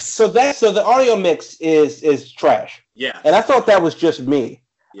a mess. So the audio mix is trash. Yeah, and I thought that was just me.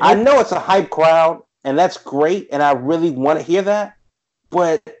 Yeah. I know it's a hype crowd, and that's great, and I really want to hear that,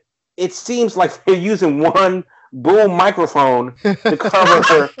 but it seems like they're using one boom microphone to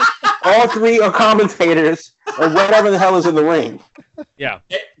cover all three commentators and whatever the hell is in the ring. Yeah,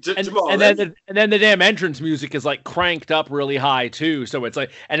 and then the damn entrance music is like cranked up really high too. So it's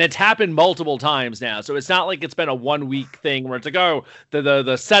like, and it's happened multiple times now. So it's not like it's been a 1 week thing where it's like, oh,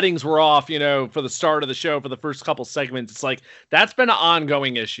 the settings were off, for the start of the show for the first couple segments. It's like that's been an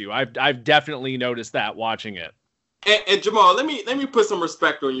ongoing issue. I've definitely noticed that watching it. And Jamal, let me put some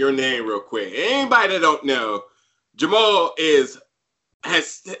respect on your name real quick. Anybody that don't know, Jamal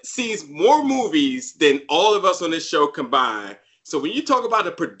sees more movies than all of us on this show combined. So when you talk about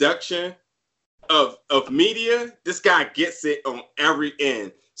the production of media, this guy gets it on every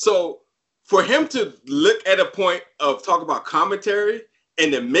end. So for him to look at a point of talk about commentary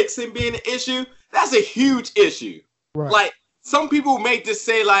and the mixing being an issue, that's a huge issue. Right. Like, some people may just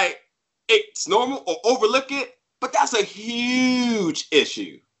say like it's normal or overlook it, but that's a huge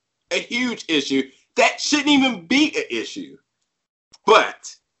issue. A huge issue that shouldn't even be an issue.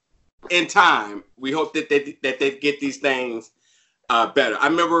 But in time, we hope that they get these things better. I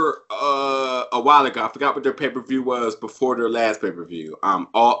remember a while ago, I forgot what their pay-per-view was before their last pay-per-view.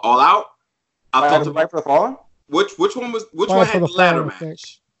 All Out. I thought Fight for the Fallen. Which one had the ladder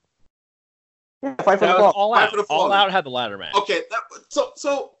match? Yeah, Fight for the Fallen. All Out. All Out had the ladder match. Okay,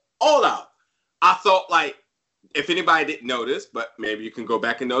 so All Out. I thought like if anybody didn't notice, but maybe you can go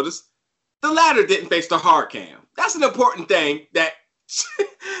back and notice, the ladder didn't face the hard cam. That's an important thing that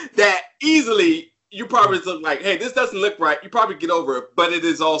that easily you probably look like, hey, this doesn't look right. You probably get over it, but it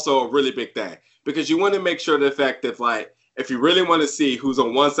is also a really big thing because you want to make sure the fact that, like, if you really want to see who's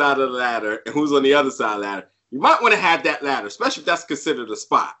on one side of the ladder and who's on the other side of the ladder, you might want to have that ladder, especially if that's considered a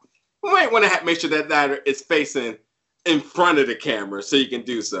spot. You might want to make sure that ladder is facing in front of the camera so you can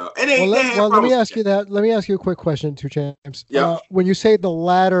do so. Let me ask you that. Let me ask you a quick question, too, James. Yeah. When you say the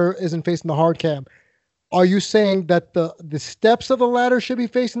ladder isn't facing the hard cam, are you saying that the steps of the ladder should be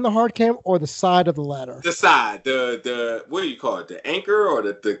facing the hard cam or the side of the ladder? The side, the what do you call it? The anchor or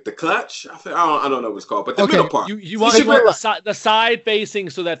the clutch? I don't know what it's called, but the middle part. You want the side facing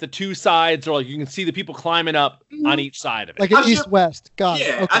so that the two sides are like you can see the people climbing up on each side of it. Like an east-west. Got it.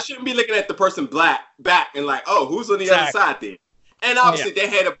 Yeah, okay. I shouldn't be looking at the person back and like, oh, who's on the other side then? And obviously they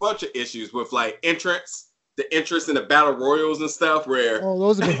had a bunch of issues with like the entrance in the battle royals and stuff where. Oh,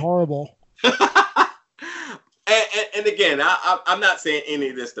 those have been horrible. And again, I'm not saying any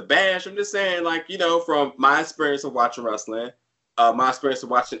of this to bash. I'm just saying, like, you know, from my experience of watching wrestling, my experience of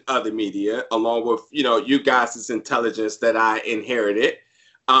watching other media, along with, you know, you guys' intelligence that I inherited,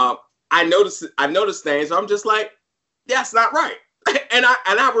 I noticed things. I'm just like, that's not right, and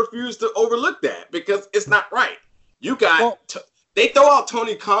I refuse to overlook that because it's not right. You got they throw out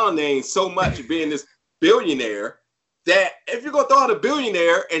Tony Khan name so much being this billionaire that if you're gonna throw out a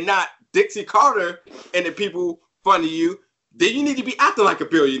billionaire and not Dixie Carter and the people funding you, then you need to be acting like a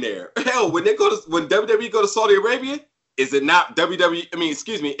billionaire. Hell, when WWE go to Saudi Arabia, is it not WWE? I mean,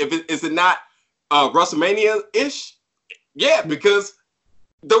 excuse me, is it not WrestleMania-ish? Yeah, because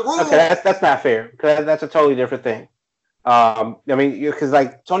the rule. Okay, that's not fair. Because that's a totally different thing. I mean, because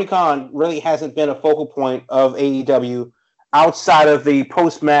like Tony Khan really hasn't been a focal point of AEW outside of the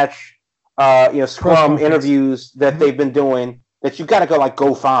post-match, scrum interviews that they've been doing. That you got to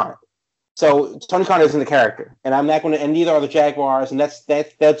go find. So Tony Khan isn't the character, and I'm not going to, and neither are the Jaguars, and that's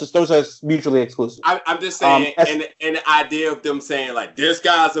just those are mutually exclusive. I'm just saying, and the idea of them saying like this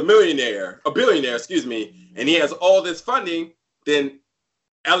guy's a billionaire, excuse me, and he has all this funding, then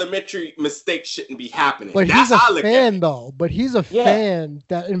elementary mistakes shouldn't be happening. But he's a fan, though. But he's a fan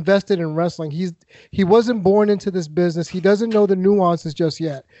that invested in wrestling. He wasn't born into this business. He doesn't know the nuances just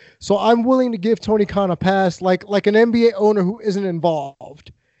yet. So I'm willing to give Tony Khan a pass, like an NBA owner who isn't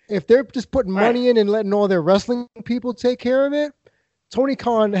involved. If they're just putting money in and letting all their wrestling people take care of it, Tony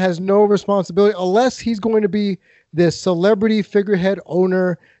Khan has no responsibility unless he's going to be this celebrity figurehead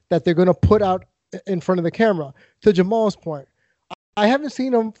owner that they're going to put out in front of the camera. To Jamal's point, I haven't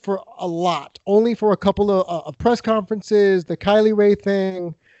seen him for a lot, only for a couple of press conferences, the Kylie Ray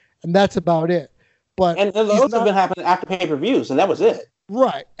thing, and that's about it. And those have been happening after pay-per-views, and that was it.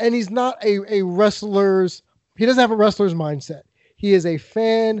 Right, and he's not he doesn't have a wrestler's mindset. He is a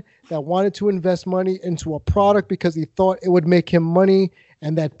fan that wanted to invest money into a product because he thought it would make him money,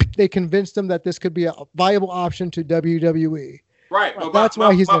 and that they convinced him that this could be a viable option to WWE. Right. Well, that's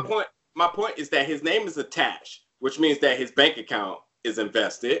why he's my point is that his name is attached, which means that his bank account is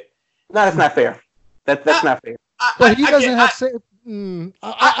invested. No, that's not fair. That's not fair. But he doesn't have say.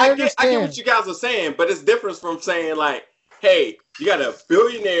 I get what you guys are saying, but it's different from saying like, hey, you got a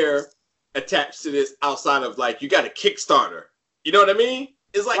billionaire attached to this outside of like you got a Kickstarter. You know what I mean?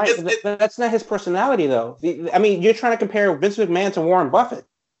 It's like that's not his personality, though. I mean, you're trying to compare Vince McMahon to Warren Buffett.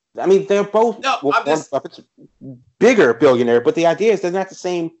 I mean, they're both Warren Buffett's bigger billionaire, but the idea is they're not the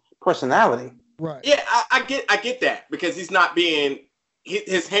same personality. Right. Yeah, I get that because he's not being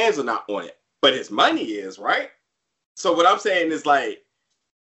his hands are not on it, but his money is, right? So what I'm saying is like,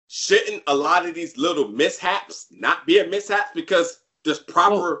 shouldn't a lot of these little mishaps not be a mishap because there's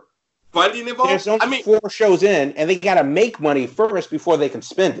proper funding involved? There's only 4 shows in, and they got to make money first before they can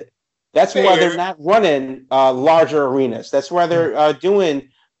spend it. That's why they're not running larger arenas. That's why they're doing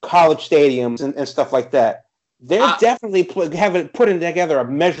college stadiums and stuff like that. They're definitely putting together a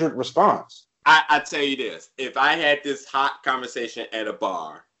measured response. I tell you this: if I had this hot conversation at a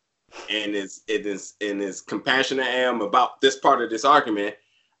bar, and as compassionate I am about this part of this argument,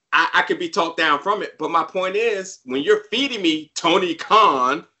 I could be talked down from it. But my point is, when you're feeding me Tony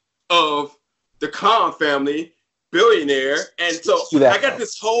Khan of the Khan family, billionaire, and so I got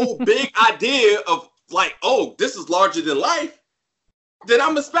this whole big idea of like, oh, this is larger than life, then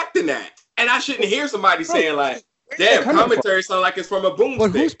I'm expecting that. And I shouldn't hear somebody saying like, damn, commentary sound like it's from a boomstick.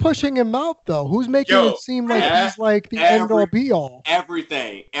 But who's pushing him out though? Who's making it seem like he's like the end all be all?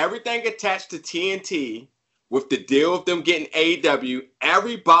 Everything attached to TNT with the deal of them getting AEW,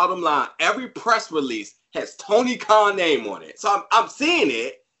 every bottom line, every press release has Tony Khan name on it. So I'm seeing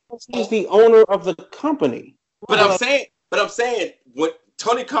it. He's the owner of the company. But I'm saying when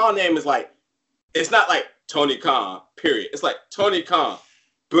Tony Khan name is like, it's not like Tony Khan, period. It's like Tony Khan,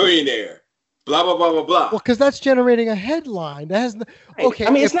 billionaire, blah blah blah blah blah. Well, because that's generating a headline. That has okay. I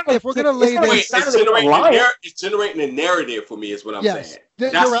mean, if we're gonna lay this, it's generating a narrative for me. Is what I'm saying.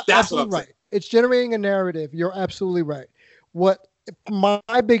 You're absolutely right. It's generating a narrative. You're absolutely right. What my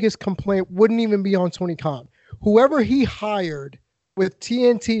biggest complaint wouldn't even be on Tony Khan. Whoever he hired with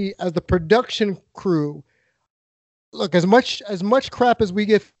TNT as the production crew. Look, as much crap as we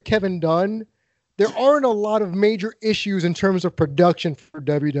give Kevin Dunn, there aren't a lot of major issues in terms of production for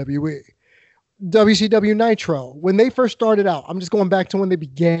WWE. WCW Nitro, when they first started out, I'm just going back to when they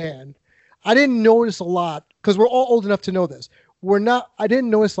began. I didn't notice a lot because we're all old enough to know this. I didn't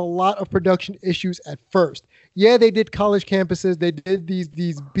notice a lot of production issues at first. Yeah, they did college campuses. They did these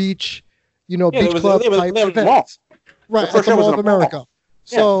beach, beach club type events. Right, at the Mall of America.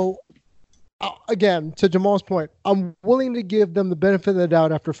 Yeah. So, again, to Jamal's point, I'm willing to give them the benefit of the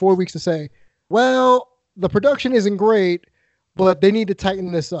doubt after 4 weeks to say, well, the production isn't great, but they need to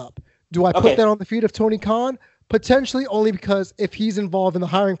tighten this up. Do I put that on the feet of Tony Khan? Potentially only because if he's involved in the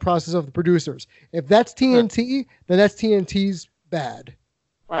hiring process of the producers. If that's TNT, then that's TNT's bad.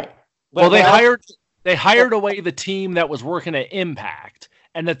 Right. Well, they hired away the team that was working at Impact.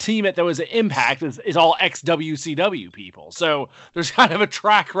 And the team that was at Impact is all ex-WCW people. So there's kind of a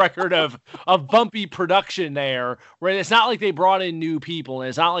track record of bumpy production there, where it's not like they brought in new people, and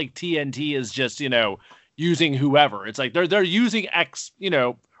it's not like TNT is just, using whoever. It's like they're using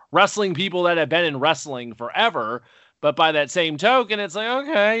wrestling people that have been in wrestling forever. But by that same token, it's like,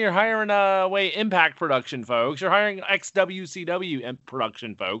 okay, you're hiring away Impact production folks. You're hiring ex-WCW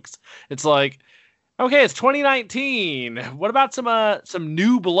production folks. It's like, okay, it's 2019. What about some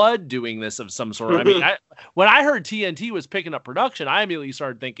new blood doing this of some sort? I mean, when I heard TNT was picking up production, I immediately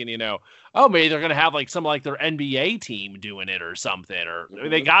started thinking, maybe they're going to have like some like their NBA team doing it or something, or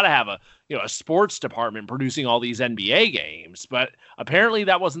they got to have a sports department producing all these NBA games. But apparently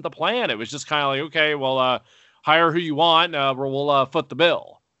that wasn't the plan. It was just kind of like, okay, well, hire who you want. We'll foot the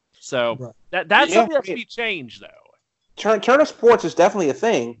bill. So that's something that has to be changed, though. Turner Sports is definitely a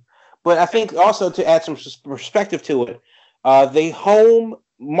thing. But I think also to add some perspective to it, the home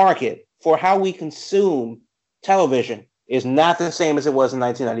market for how we consume television is not the same as it was in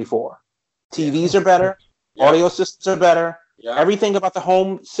 1994. TVs are better. Audio systems are better. Everything about the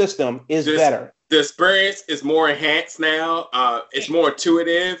home system is better. The experience is more enhanced now. It's more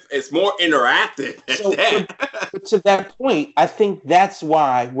intuitive. It's more interactive. To that point, I think that's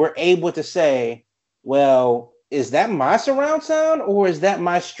why we're able to say, well, is that my surround sound, or is that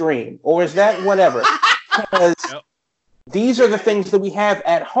my stream, or is that whatever? Because these are the things that we have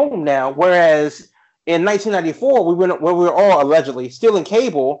at home now. Whereas in 1994, we were all allegedly stealing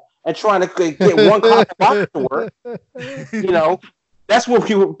cable and trying to get one copy box to work. That's where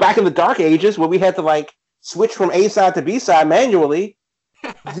we were back in the dark ages, where we had to like switch from A side to B side manually.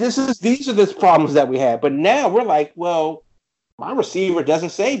 These are the problems that we had. But now we're like, well, my receiver doesn't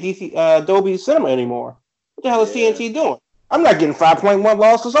say Dolby Cinema anymore. What the hell is TNT doing? I'm not getting 5.1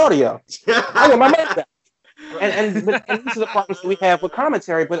 lossless audio. I want my money back. And these are the problems that we have with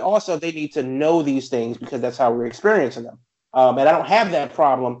commentary, but also they need to know these things because that's how we're experiencing them. And I don't have that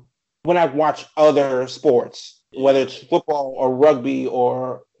problem when I watch other sports, whether it's football or rugby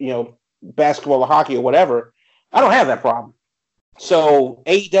or basketball or hockey or whatever. I don't have that problem. So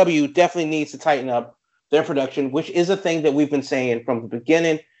AEW definitely needs to tighten up their production, which is a thing that we've been saying from the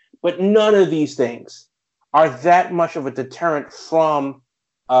beginning. But none of these things are that much of a deterrent from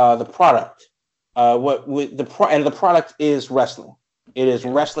the product. The product is wrestling. It is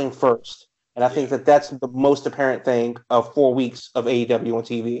wrestling first, and I think that's the most apparent thing of 4 weeks of AEW on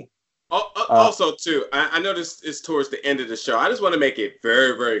TV. Also, too, I know this is towards the end of the show. I just want to make it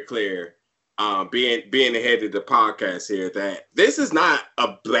very, very clear, being the head of the podcast here, that this is not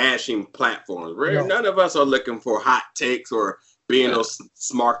a bashing platform. No. None of us are looking for hot takes or being those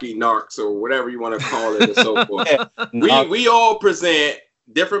smarky narcs or whatever you want to call it and so forth. We all present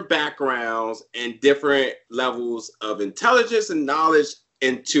different backgrounds and different levels of intelligence and knowledge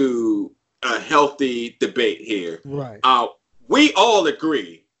into a healthy debate here. Right. We all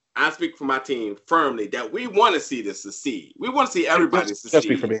agree, I speak for my team firmly, that we want to see this succeed. We want to see everybody succeed. Just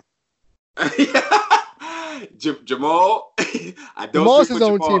speak for me. Jamal, I don't Jamal's speak his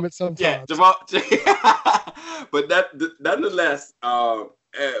for own Jamal. team at some Yeah, time. Jamal. But nonetheless,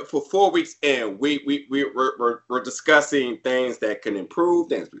 for 4 weeks in, we're discussing things that can improve,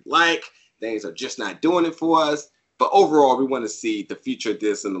 things we like, things are just not doing it for us. But overall, we want to see the future of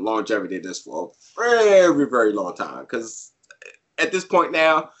this and the longevity of this for a very, very long time. Because at this point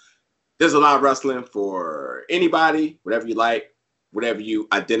now, there's a lot of wrestling for anybody, whatever you like, whatever you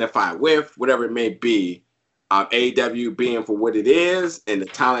identify with, whatever it may be. AEW being for what it is and the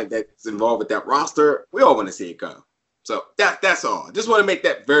talent that's involved with that roster, we all want to see it go. So that's all. Just want to make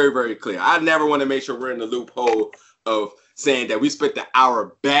that very, very clear. I never want to make sure we're in the loophole of saying that we spent the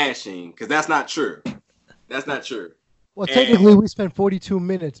hour bashing, because that's not true. That's not true. Well, technically, we spent 42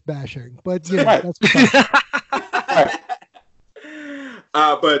 minutes bashing, but that's right.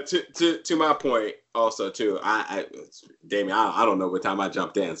 But to my point, also too, Damien, I don't know what time I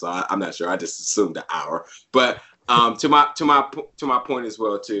jumped in, so I'm not sure. I just assumed an hour. But to my point as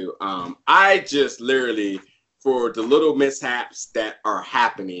well too, I just literally, for the little mishaps that are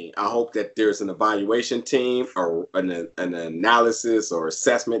happening, I hope that there's an evaluation team or an analysis or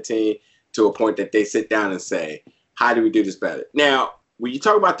assessment team to a point that they sit down and say, how do we do this better? Now, when you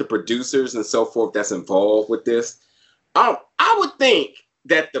talk about the producers and so forth that's involved with this, I would think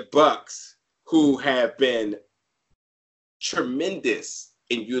that the Bucks, who have been tremendous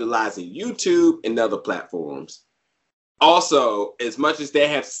in utilizing YouTube and other platforms, also, as much as they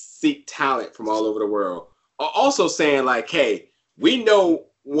have seek talent from all over the world, are also saying like, hey, we know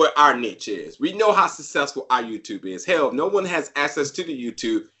what our niche is. We know how successful our YouTube is. Hell, if no one has access to the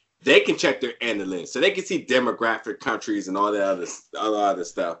YouTube, they can check their analytics. So they can see demographic countries and all that other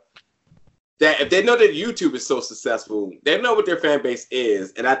stuff. That if they know that YouTube is so successful, they know what their fan base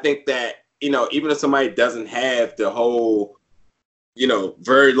is. And I think that, even if somebody doesn't have the whole,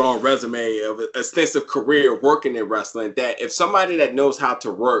 very long resume of an extensive career working in wrestling, that if somebody that knows how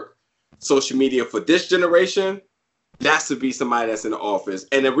to work social media for this generation, that should be somebody that's in the office.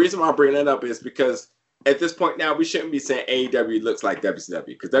 And the reason why I bring that up is because at this point now, we shouldn't be saying AEW looks like WCW,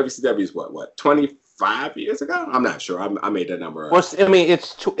 because WCW is what, 25 years ago? I'm not sure. I made that number up. Well,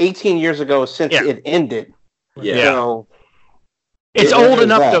 it's 18 years ago since it ended. Yeah. So, it's old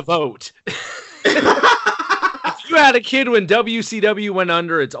enough to vote. If you had a kid when WCW went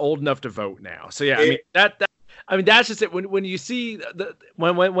under, it's old enough to vote now. So yeah, that's just it. When you see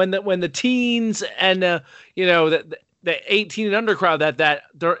when the teens and the 18 and under crowd that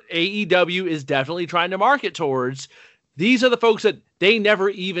their AEW is definitely trying to market towards, these are the folks that they never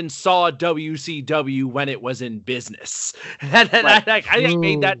even saw WCW when it was in business. And right. I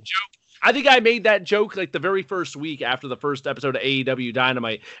made that joke. I think I made that joke like the very first week after the first episode of AEW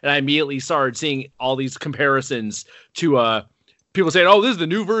Dynamite, and I immediately started seeing all these comparisons to people saying, "Oh, this is the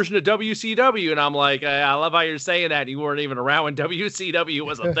new version of WCW," and I'm like, "I love how you're saying that. You weren't even around when WCW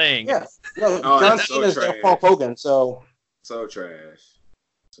was a thing." Yeah, John Cena's Hulk Hogan, so trash.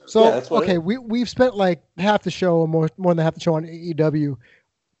 So okay, we've spent like half the show, or more than half the show on AEW.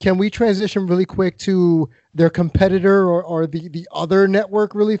 Can we transition really quick to their competitor or the other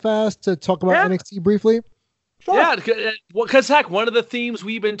network really fast to talk about NXT briefly? Sure. Yeah, because heck, one of the themes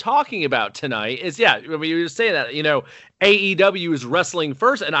we've been talking about tonight is, you were saying that, AEW is wrestling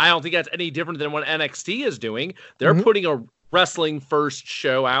first, and I don't think that's any different than what NXT is doing. They're putting a wrestling first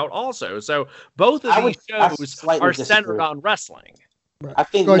show out also. So both of these shows are centered on wrestling. Right. I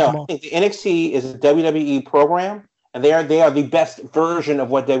think the NXT is a WWE program, and they are the best version of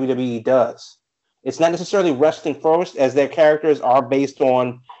what WWE does. It's not necessarily wrestling first, as their characters are based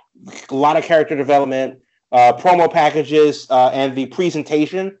on a lot of character development, promo packages, and the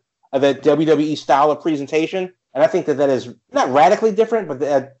presentation of that WWE style of presentation. And I think that is not radically different, but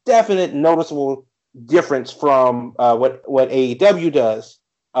a definite noticeable difference from what AEW does.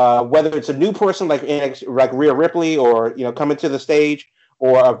 Whether it's a new person like Rhea Ripley, or coming to the stage,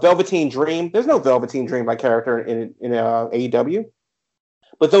 or a Velveteen Dream. There's no Velveteen Dream like character in AEW,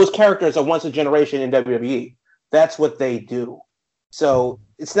 but those characters are once a generation in WWE. That's what they do. So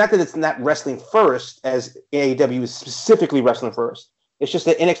it's not that it's not wrestling first, as AEW is specifically wrestling first. It's just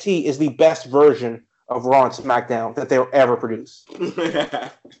that NXT is the best version of Raw and SmackDown that they'll ever produce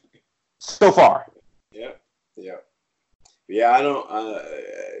so far. Yeah, I don't.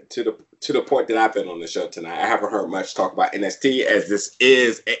 To the point that I've been on the show tonight, I haven't heard much talk about NXT, as this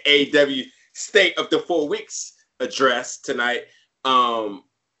is an AEW State of the 4 Weeks address tonight.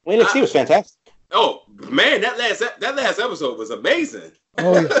 NXT was fantastic. Oh man, that last episode was amazing.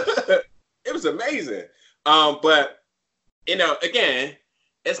 Oh, yeah. It was amazing. But again,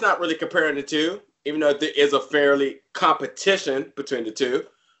 it's not really comparing the two, even though there is a fairly competition between the two.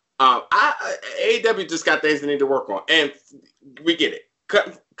 AEW just got things they need to work on, and we get it.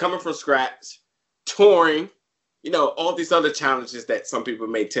 Coming from scratch, touring, all these other challenges that some people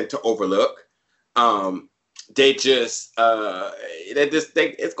may tend to overlook. It's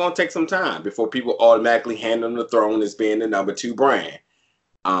going to take some time before people automatically hand them the throne as being the number 2 brand,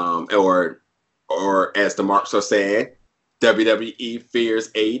 or as the marks are saying, WWE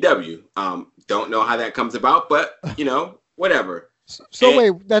fears AEW. Don't know how that comes about, but whatever. So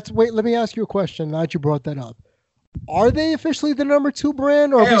wait, let me ask you a question. Now that you brought that up, are they officially the number 2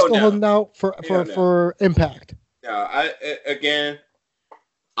 brand, or are we still holding out for Impact? No,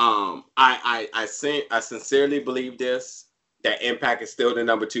 I sincerely believe this, that Impact is still the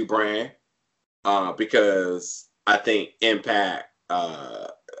number 2 brand, because I think Impact,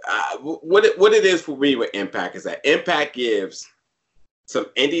 what it is for me with Impact is that Impact gives some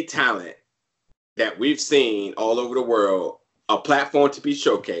indie talent that we've seen all over the world a platform to be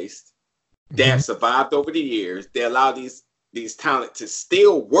showcased. They have survived over the years. They allow these talent to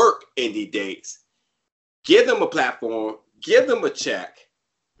still work indie dates, give them a platform, give them a check,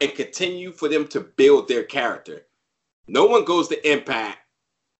 and continue for them to build their character. No one goes to Impact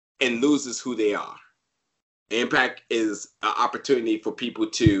and loses who they are. Impact is an opportunity for people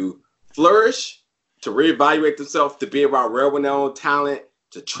to flourish, to reevaluate themselves, to be around well-known talent,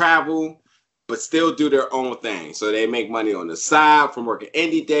 to travel, but still do their own thing. So they make money on the side from working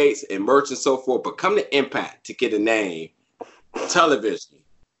indie dates and merch and so forth, but come to Impact to get a name, television.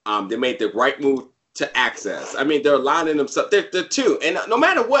 They made the right move to access. I mean, they're aligning themselves. They're 2. And no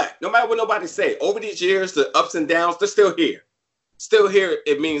matter what nobody say, over these years, the ups and downs, they're still here. Still here,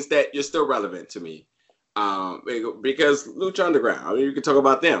 it means that you're still relevant to me. Because Lucha Underground, I mean, you can talk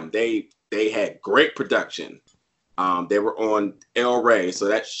about them. They had great production. They were on El Rey, so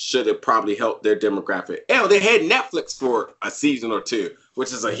that should have probably helped their demographic. They had Netflix for a season or 2,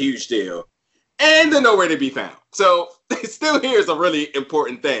 which is a huge deal. And they're nowhere to be found. So still here is a really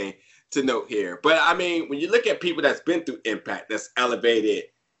important thing to note here. But I mean, when you look at people that's been through Impact, that's elevated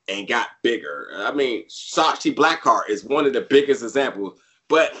and got bigger. I mean, Shotzi Blackheart is one of the biggest examples.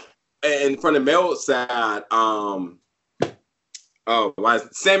 But and from the male side,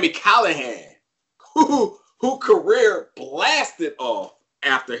 Sami Callihan, who career blasted off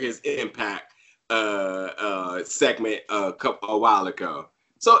after his Impact segment a while ago.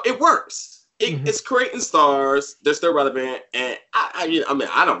 So it works. It's creating stars. They're still relevant. And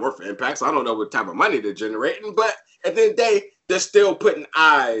I don't work for Impact, so I don't know what type of money they're generating. But at the end of the day, they're still putting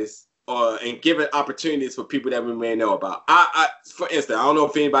eyes and giving opportunities for people that we may know about. For instance, I don't know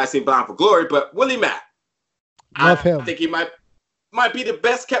if anybody's seen Bound for Glory, but Willie Mack. I think he might be the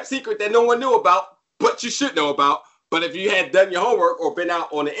best kept secret that no one knew about, but you should know about. But if you had done your homework or been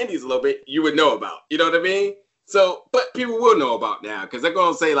out on the indies a little bit, you would know about. You know what I mean? So, but people will know about now because they're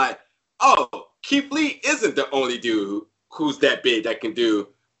going to say like, oh, Keith Lee isn't the only dude who's that big that can do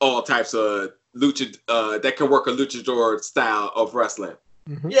all types of lucha, that can work a luchador style of wrestling.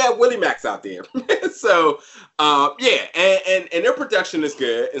 Yeah, Willie Mack's out there. So, yeah, and their production is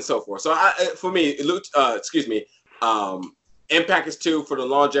good and so forth. So, for me, Impact is 2 for the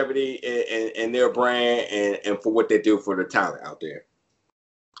longevity and their brand and for what they do for the talent out there.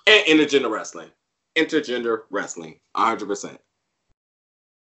 And intergender wrestling. 100%.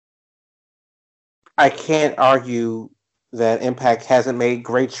 I can't argue that Impact hasn't made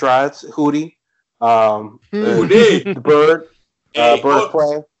great strides. Hootie. The Bird. Bird is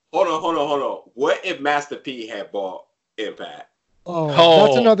playing. Hold on. What if Master P had bought Impact? Oh,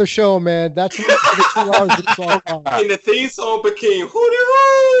 that's another show, man. That's another 2 hours to talk about. In the theme song became Hootie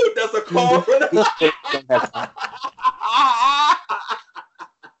Hoo. That's a call for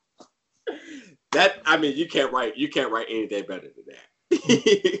that. I mean, you can't write anything better than that.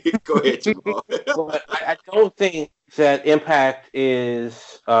 Go ahead, Jamal. But I don't think that Impact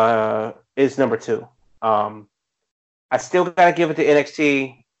is number 2. I still gotta give it to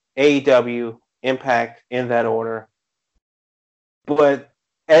NXT, AEW, Impact in that order. But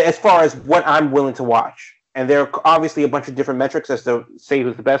as far as what I'm willing to watch, and there are obviously a bunch of different metrics as to say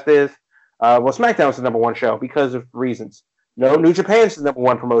who's the best is. SmackDown is the number 1 show because of reasons. No, New Japan's the number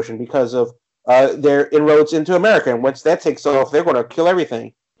 1 promotion because of their inroads into America, and once that takes off, they're going to kill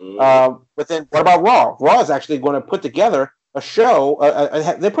everything. But then, what about Raw? Raw is actually going to put together a show.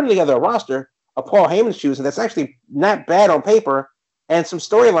 They're putting together a roster of Paul Heyman's shoes, and that's actually not bad on paper. And some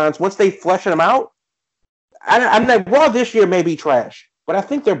storylines, once they flesh them out, I'm like, Raw this year may be trash, but I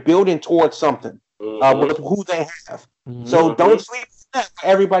think they're building towards something with who they have. So don't sleep.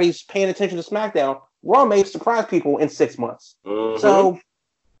 Everybody's paying attention to SmackDown. Raw may surprise people in 6 months. So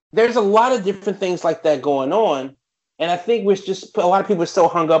there's a lot of different things like that going on, and I think a lot of people are so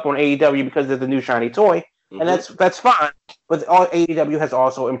hung up on AEW because they're the new shiny toy, and that's fine. But AEW has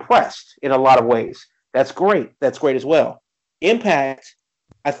also impressed in a lot of ways. That's great. That's great as well. Impact,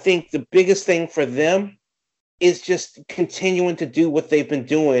 I think the biggest thing for them is just continuing to do what they've been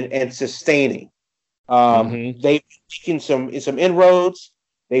doing and sustaining. They've taken some inroads.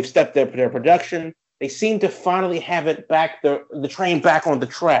 They've stepped up their production. they seem to finally have it back, the train back on the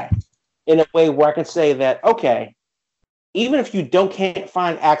track in a way where I can say that, okay, even if you can't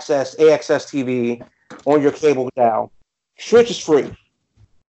find AXS TV on your cable now, Twitch is free.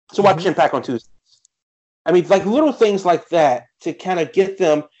 So watch Impact on Tuesdays. I mean, like little things like that to kind of get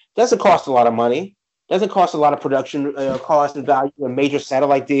them, doesn't cost a lot of money, doesn't cost a lot of production cost and value and major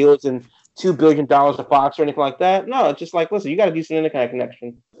satellite deals and $2 billion a Fox or anything like that. No, it's just like, listen, you got a decent internet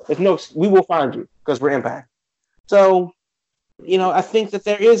connection. We will find you because we're Impact. So, I think that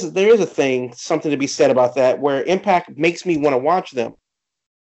there is a thing, something to be said about that, where Impact makes me want to watch them,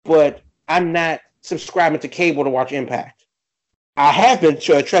 but I'm not subscribing to cable to watch Impact. I have been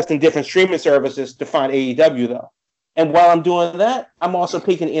trusting different streaming services to find AEW though, and while I'm doing that, I'm also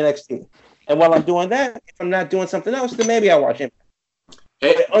peeking NXT. And while I'm doing that, if I'm not doing something else, then maybe I'll watch Impact.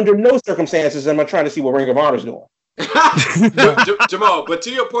 But under no circumstances am I trying to see what Ring of Honor is doing. Jamal, but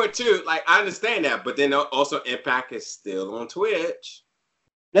to your point too, like I understand that, but then also Impact is still on Twitch.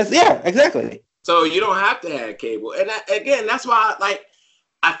 Exactly. So you don't have to have cable, and again, that's why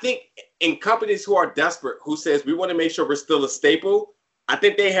I think in companies who are desperate, who says we want to make sure we're still a staple, I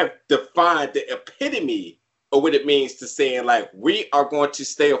think they have defined the epitome of what it means to saying like we are going to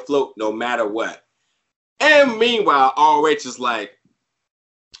stay afloat no matter what. And meanwhile, ROH is like,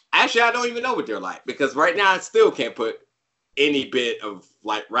 actually, I don't even know what they're like because right now I still can't put any bit of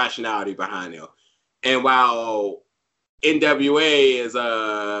like rationality behind them. And while NWA is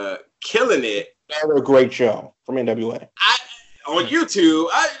killing it, they're a great show from NWA. On YouTube,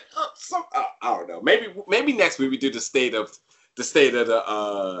 I don't know. Maybe next week we do the state of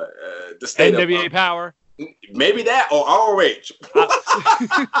NWA Power. Maybe that or ROH.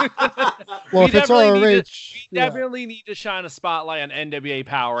 Well, if it's ROH, we definitely need to shine a spotlight on NWA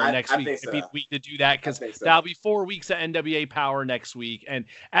Power next week. So. Week to do that because that'll be 4 weeks of NWA Power next week. And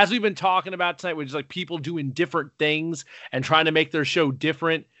as we've been talking about tonight, which is like people doing different things and trying to make their show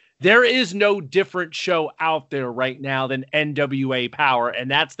different. There is no different show out there right now than NWA Power, and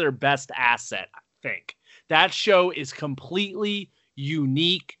that's their best asset, I think. That show is completely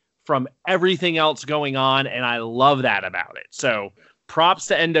unique from everything else going on, and I love that about it. So props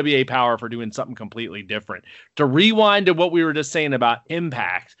to NWA Power for doing something completely different. To rewind to what we were just saying about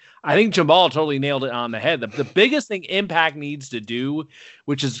Impact, I think Jamal totally nailed it on the head. The biggest thing Impact needs to do,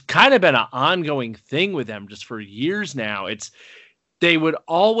 which has kind of been an ongoing thing with them just for years now, they would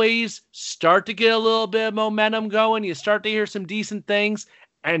always start to get a little bit of momentum going. You start to hear some decent things,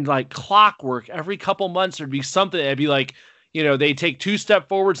 and like clockwork, every couple months there'd be something. It'd be like, they take 2 steps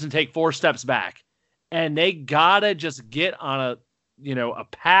forwards and take 4 steps back. And they gotta just get on a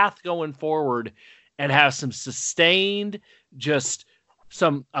path going forward and have some sustained, a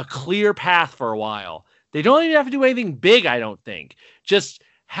clear path for a while. They don't even have to do anything big, I don't think. Just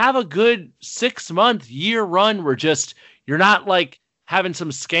have a good 6-month, year run where you're not like having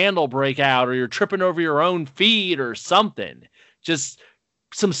some scandal break out or you're tripping over your own feet or something. Just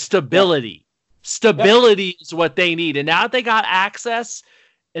some stability. Stability is what they need. And now that they got access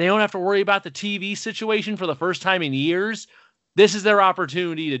and they don't have to worry about the TV situation for the first time in years, this is their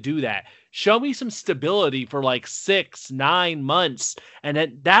opportunity to do that. Show me some stability for like 6-9 months,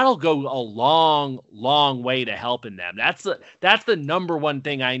 and that'll go a long, long way to helping them. That's the number one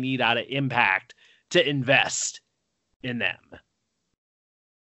thing I need out of Impact, to invest in them.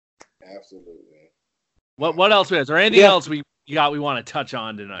 Absolutely. What else? Is there anything else we want to touch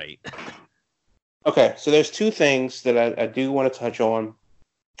on tonight? Okay, so there's 2 things that I do want to touch on.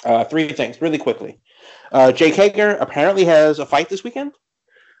 3 things, really quickly. Jake Hager apparently has a fight this weekend.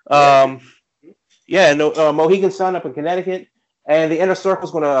 Mohegan Sun up in Connecticut, and the Inner Circle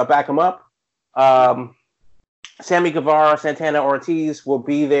is going to back him up. Sammy Guevara, Santana Ortiz will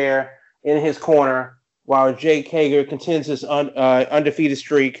be there in his corner while Jake Hager continues his undefeated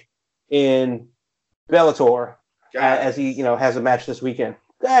streak in Bellator as he has a match this weekend.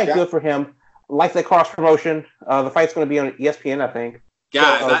 Good for him. Like that cross promotion. The fight's going to be on ESPN, I think.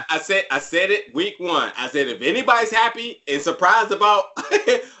 Guys, I said it week 1. I said if anybody's happy and surprised about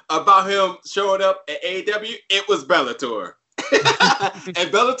about him showing up at AEW, it was Bellator.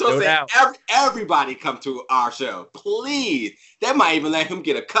 And Bellator said everybody come to our show, please. They might even let him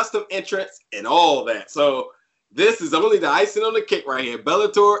get a custom entrance and all that. So this is only the icing on the cake right here.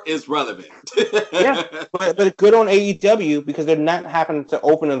 Bellator is relevant. but good on AEW because they're not having to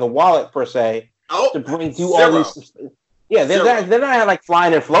open in the wallet per se to do all these. Yeah, they're not like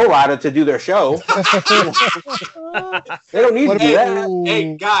flying in Flow Rider to do their show. They don't need to do that.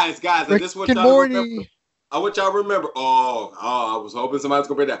 Hey, guys, I just want y'all to remember. I want y'all to remember. I was hoping somebody was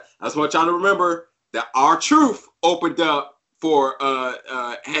gonna bring that. I just want y'all to remember that R-Truth opened up for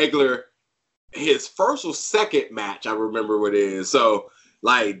Hagler his first or second match. I remember what it is. So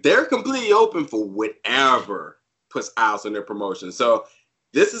like they're completely open for whatever puts eyes on their promotion. So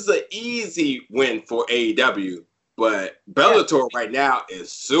this is an easy win for AEW, but Bellator right now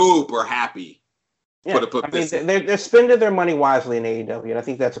is super happy for the publicity. I mean, they're spending their money wisely in AEW, and I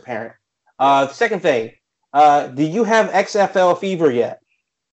think that's apparent. The second thing, do you have XFL fever yet?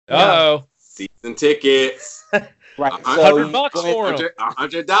 Uh-oh. Season tickets. Right. $100 for them.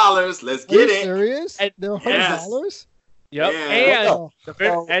 $100. Let's get it. Serious? They're $100? Yep. Yeah.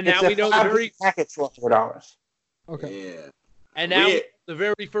 And now we know the very package for $100. Okay. Yeah. And now the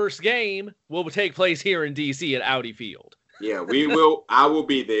very first game will take place here in DC at Audi Field. Yeah, we will. I will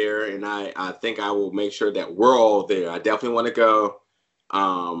be there, and I think I will make sure that we're all there. I definitely want to go.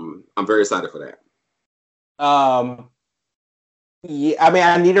 I'm very excited for that. Yeah, I mean,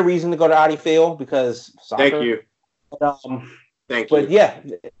 I need a reason to go to Audi Field because soccer. Thank you. Thank you. But yeah,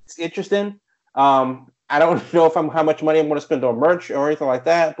 it's interesting. I don't know how much money I'm going to spend on merch or anything like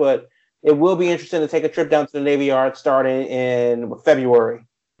that, but it will be interesting to take a trip down to the Navy Yard starting in February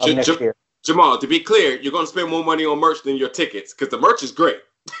of next year. Jamal, to be clear, you're going to spend more money on merch than your tickets because the merch is great.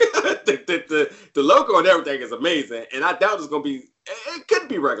 the logo and everything is amazing, and I doubt it's going to be. It could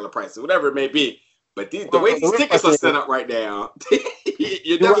be regular prices, whatever it may be. But the way these tickets are set up right now,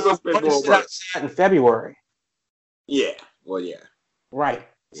 you're never going to spend more money. In February. Yeah. Well, yeah. Right.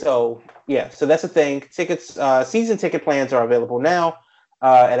 So, yeah. So that's the thing. Tickets, season ticket plans are available now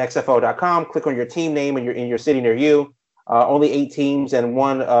at xfo.com. Click on your team name in your city near you. Only 8 teams and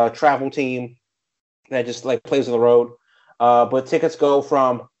one travel team that just like plays on the road. But tickets go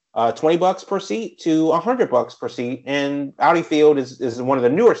from $20 per seat to $100 per seat. And Audi Field is one of the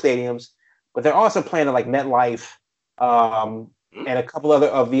newer stadiums, but they're also playing at like MetLife and a couple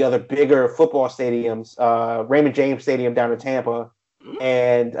of the other bigger football stadiums, Raymond James Stadium down in Tampa,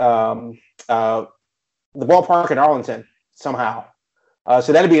 and the ballpark in Arlington somehow.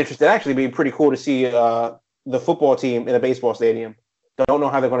 So that'd be interesting. It'd actually be pretty cool to see the football team in a baseball stadium. Don't know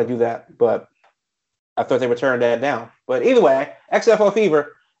how they're going to do that, but I thought they would turn that down. But either way, XFL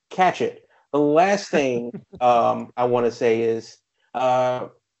Fever, catch it. The last thing I want to say is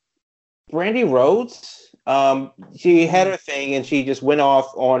Brandy Rhodes. She had her thing and she just went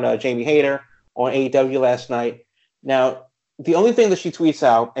off on Jamie Hayter on AEW last night. Now, the only thing that she tweets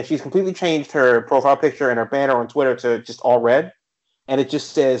out, and she's completely changed her profile picture and her banner on Twitter to just all red, and it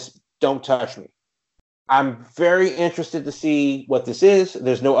just says, "Don't touch me." I'm very interested to see what this is.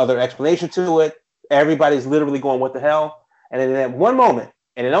 There's no other explanation to it. Everybody's literally going, "What the hell?" And then at one moment,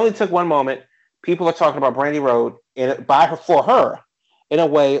 and it only took one moment, people are talking about Brandy Rhodes for her in a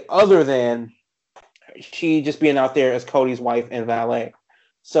way other than she just being out there as Cody's wife and valet.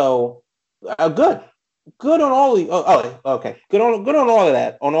 So good on all okay. Good on all of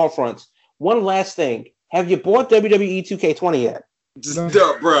that on all fronts. One last thing: have you bought WWE 2K20 yet?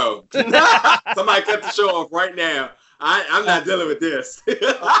 No, bro. Somebody cut the show off right now. I'm not dealing with this.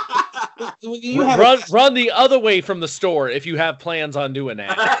 Run the other way from the store if you have plans on doing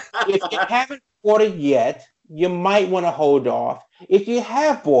that. If you haven't bought it yet, you might want to hold off. If you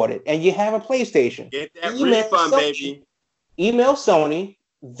have bought it and you have a PlayStation, get that refund, baby. Email Sony.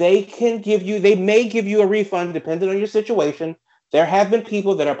 They may give you a refund depending on your situation. There have been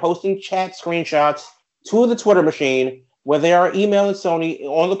people that are posting chat screenshots to the Twitter machine where they are emailing Sony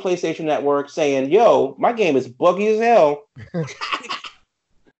on the PlayStation Network saying, "Yo, my game is buggy as hell."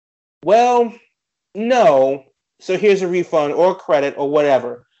 Well, no. So here's a refund or credit or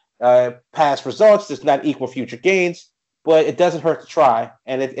whatever. Past results does not equal future gains, but it doesn't hurt to try,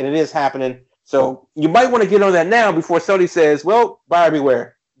 and it is happening. So you might want to get on that now before Sony says, "Well, buyer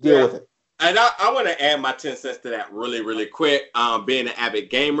beware, deal with it." And I want to add my 10 cents to that really, really quick. Being an avid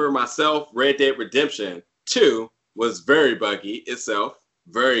gamer myself, Red Dead Redemption 2 was very buggy itself.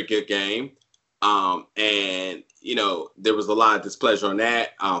 Very good game. And, you know, there was a lot of displeasure on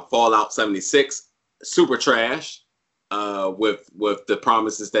that. Fallout 76, super trash with the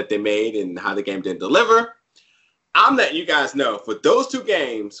promises that they made and how the game didn't deliver. I'm letting you guys know, for those two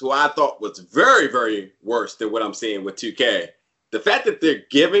games who I thought was very, very worse than what I'm seeing with 2K, the fact that they're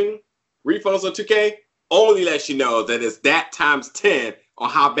giving refunds on 2K only lets you know that it's that times 10 on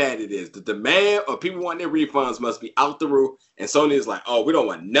how bad it is. The demand of people wanting their refunds must be out the roof, and Sony is like, "Oh, we don't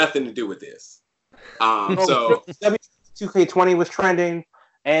want nothing to do with this." So 2K20 was trending,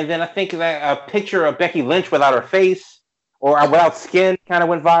 and then I think that a picture of Becky Lynch without her face or without skin kind of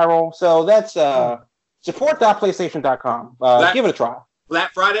went viral. So that's support.playstation.com. Give it a try.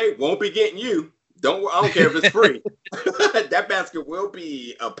 Black Friday won't be getting you. I don't care if it's free. That basket will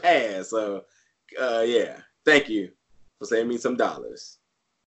be a pass. So, yeah. Thank you for saving me some dollars.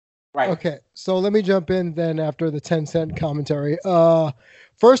 Right. Okay, so let me jump in then after the 10-cent commentary.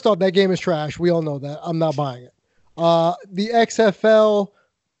 First off, that game is trash. We all know that. I'm not buying it. The XFL,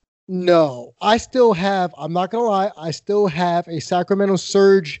 no. I'm not going to lie, I still have a Sacramento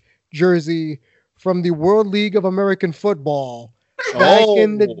Surge jersey from the World League of American Football back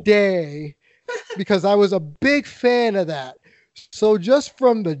in the day because I was a big fan of that. So just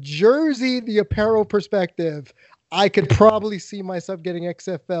from the jersey, the apparel perspective, I could probably see myself getting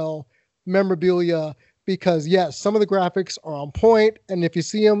XFL memorabilia because, yes, some of the graphics are on point, and if you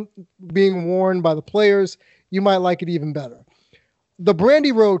see them being worn by the players, you might like it even better. The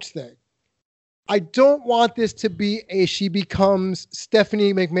Brandy Rhodes thing, I don't want this to be she becomes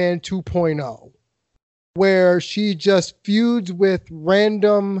Stephanie McMahon 2.0, where she just feuds with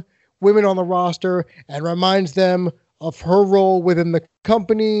random women on the roster and reminds them of her role within the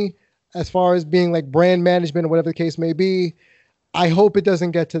company as far as being like brand management or whatever the case may be. I hope it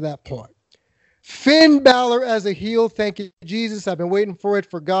doesn't get to that point. Finn Balor as a heel, thank you, Jesus. I've been waiting for it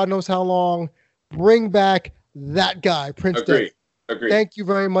for God knows how long. Bring back that guy, Prince Devitt. Agreed. Thank you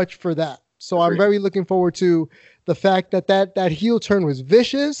very much for that. So I'm very looking forward to the fact that heel turn was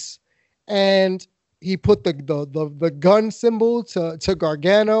vicious, and he put the gun symbol to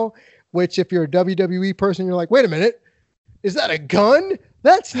Gargano, which if you're a WWE person, you're like, wait a minute, is that a gun?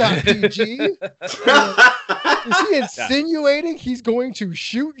 That's not PG. Is he insinuating he's going to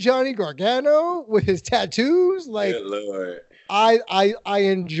shoot Johnny Gargano with his tattoos? Like, good Lord. I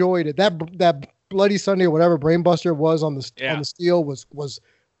enjoyed it. That Bloody Sunday or whatever Brainbuster was on the steel was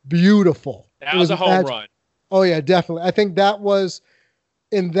beautiful. That was a home run. Oh yeah, definitely. I think that was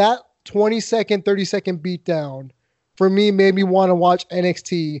in that 20-second, 30-second beatdown for me made me want to watch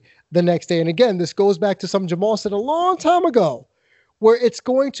NXT the next day. And again, this goes back to something Jamal said a long time ago, where it's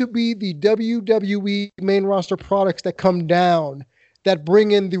going to be the WWE main roster products that come down that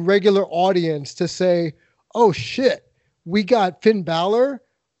bring in the regular audience to say, oh shit, we got Finn Balor.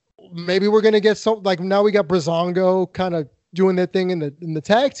 Maybe we're going to get now we got Breezango kind of doing their thing in the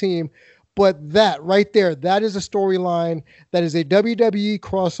tag team. But that right there, that is a storyline that is a WWE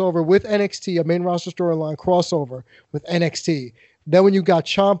crossover with NXT, a main roster storyline crossover with NXT. Then when you got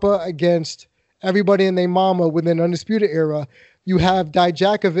Ciampa against everybody and their mama within Undisputed Era, you have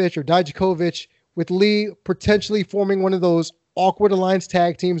Dijakovic with Lee potentially forming one of those awkward alliance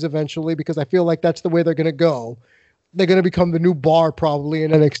tag teams eventually, because I feel like that's the way they're going to go. They're going to become the new Bar probably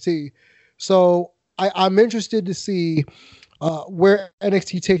in NXT. So I'm interested to see where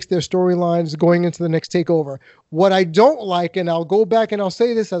NXT takes their storylines going into the next takeover. What I don't like, and I'll go back and I'll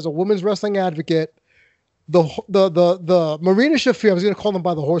say this as a women's wrestling advocate, the Marina Shafir, I was going to call them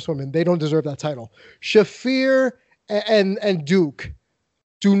by the horsewomen. They don't deserve that title. Shafir and Duke,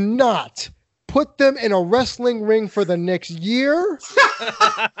 do not put them in a wrestling ring for the next year.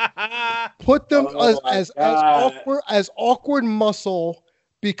 Put them as awkward muscle,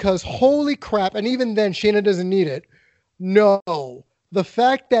 because holy crap. And even then, Shayna doesn't need it. No, the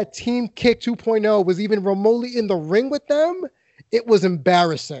fact that Team Kick 2.0 was even remotely in the ring with them, it was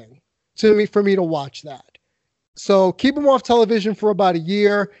embarrassing for me to watch that. So keep them off television for about a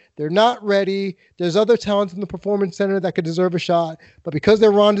year. They're not ready. There's other talents in the Performance Center that could deserve a shot. But because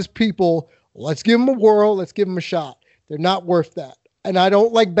they're Ronda's people, let's give them a whirl. Let's give them a shot. They're not worth that. And I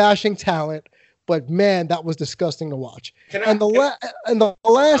don't like bashing talent, but man, that was disgusting to watch. The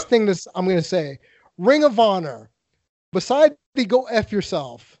last thing I'm going to say, Ring of Honor, besides the go F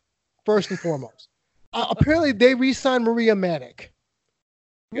yourself, first and foremost, apparently they re-signed Maria Manic.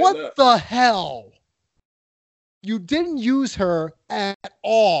 What the hell? You didn't use her at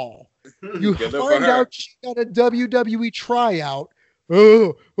all. You find out she got a WWE tryout.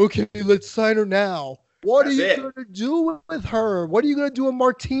 Oh, okay, let's sign her now. What are you going to do with her? What are you going to do with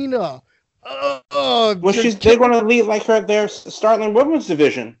Martina? Well, they're going to lead like her their startling women's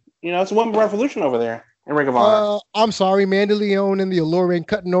division. You know, it's a women's revolution over there in Ring of Honor. I'm sorry, Mandy Leon and the Allure ain't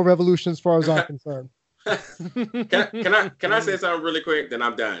cutting no revolution as far as I'm concerned. Can I say something really quick? Then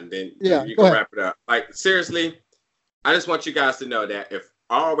I'm done. Then you can wrap it up. Like, seriously, I just want you guys to know that if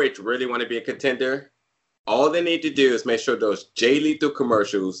ROH really want to be a contender, all they need to do is make sure those Jay Lethal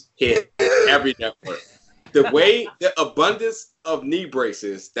commercials hit every network. The way, the abundance of knee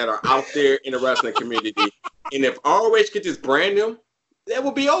braces that are out there in the wrestling community, and if ROH could just brand them, that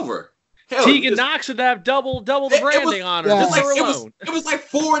would be over. Hell, Tegan Knox should have double the branding on her. Yeah. It was like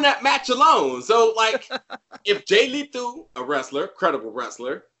 4 in that match alone. So, like, if Jay Lethal, a wrestler,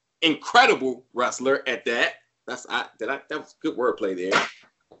 incredible wrestler at that. That was good wordplay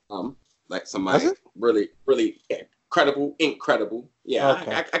there. Like somebody really, incredible. Yeah,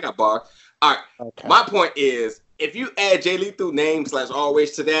 okay. I got barred. All right. Okay. My point is, if you add Jay Lethal name / ROH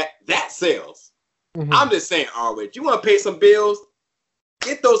to that sells. Mm-hmm. I'm just saying, ROH, you want to pay some bills?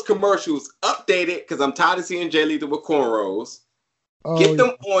 Get those commercials updated because I'm tired of seeing Jay Lethal with cornrows. Get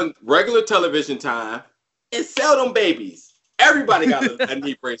them on regular television time and sell them babies. Everybody got a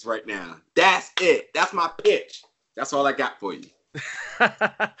knee brace right now. That's it. That's my pitch. That's all I got for you.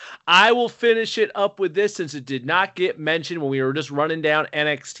 I will finish it up with this since it did not get mentioned when we were just running down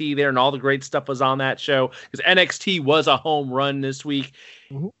NXT there and all the great stuff was on that show because NXT was a home run this week.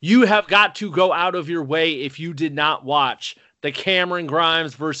 Mm-hmm. You have got to go out of your way if you did not watch the Cameron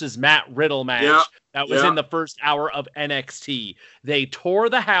Grimes versus Matt Riddle match that was in the first hour of NXT. They tore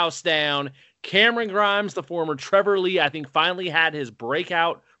the house down. Cameron Grimes, the former Trevor Lee, I think finally had his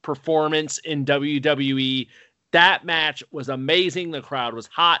breakout performance in WWE. That match was amazing. The crowd was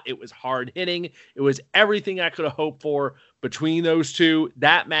hot. It was hard hitting. It was everything I could have hoped for between those two.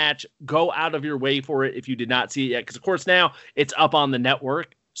 That match, go out of your way for it if you did not see it yet. Because, of course, now it's up on the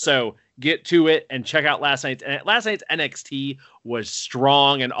network. So get to it and check out last night's NXT was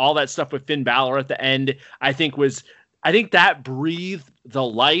strong, and all that stuff with Finn Balor at the end, I think that breathed the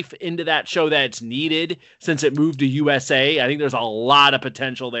life into that show that it's needed since it moved to USA. I think there's a lot of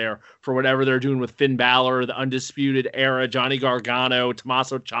potential there for whatever they're doing with Finn Balor, the Undisputed Era, Johnny Gargano,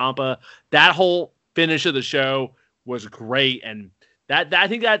 Tommaso Ciampa. That whole finish of the show was great, and I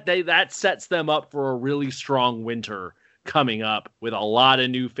think that sets them up for a really strong winter coming up with a lot of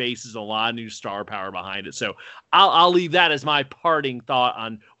new faces, a lot of new star power behind it. So I'll leave that as my parting thought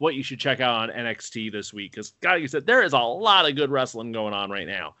on what you should check out on NXT this week. Because, like you said, there is a lot of good wrestling going on right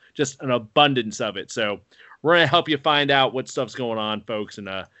now, just an abundance of it. So we're going to help you find out what stuff's going on, folks, and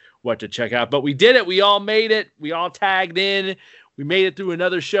what to check out. But we did it. We all made it. We all tagged in. We made it through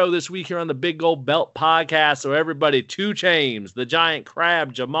another show this week here on the Big Gold Belt podcast. So everybody, 2 Chains, the Giant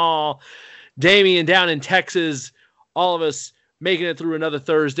Crab, Jamal, Damian down in Texas, all of us making it through another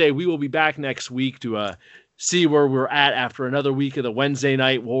Thursday. We will be back next week to see where we're at after another week of the Wednesday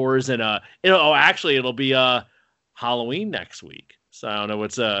Night Wars. And it'll be Halloween next week. So I don't know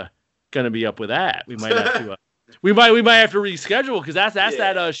what's going to be up with that. We might have to we might have to reschedule because that's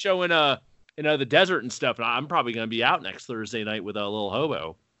that show in the desert and stuff. And I'm probably going to be out next Thursday night with a little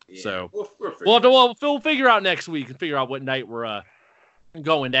hobo. Yeah, so we'll figure out next week and figure out what night we're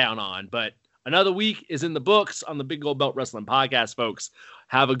going down on. But another week is in the books on the Big Gold Belt Wrestling Podcast, folks.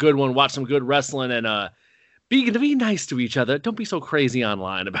 Have a good one. Watch some good wrestling and be nice to each other. Don't be so crazy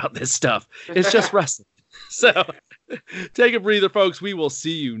online about this stuff. It's just wrestling. So take a breather, folks. We will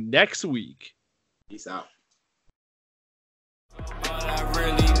see you next week. Peace out.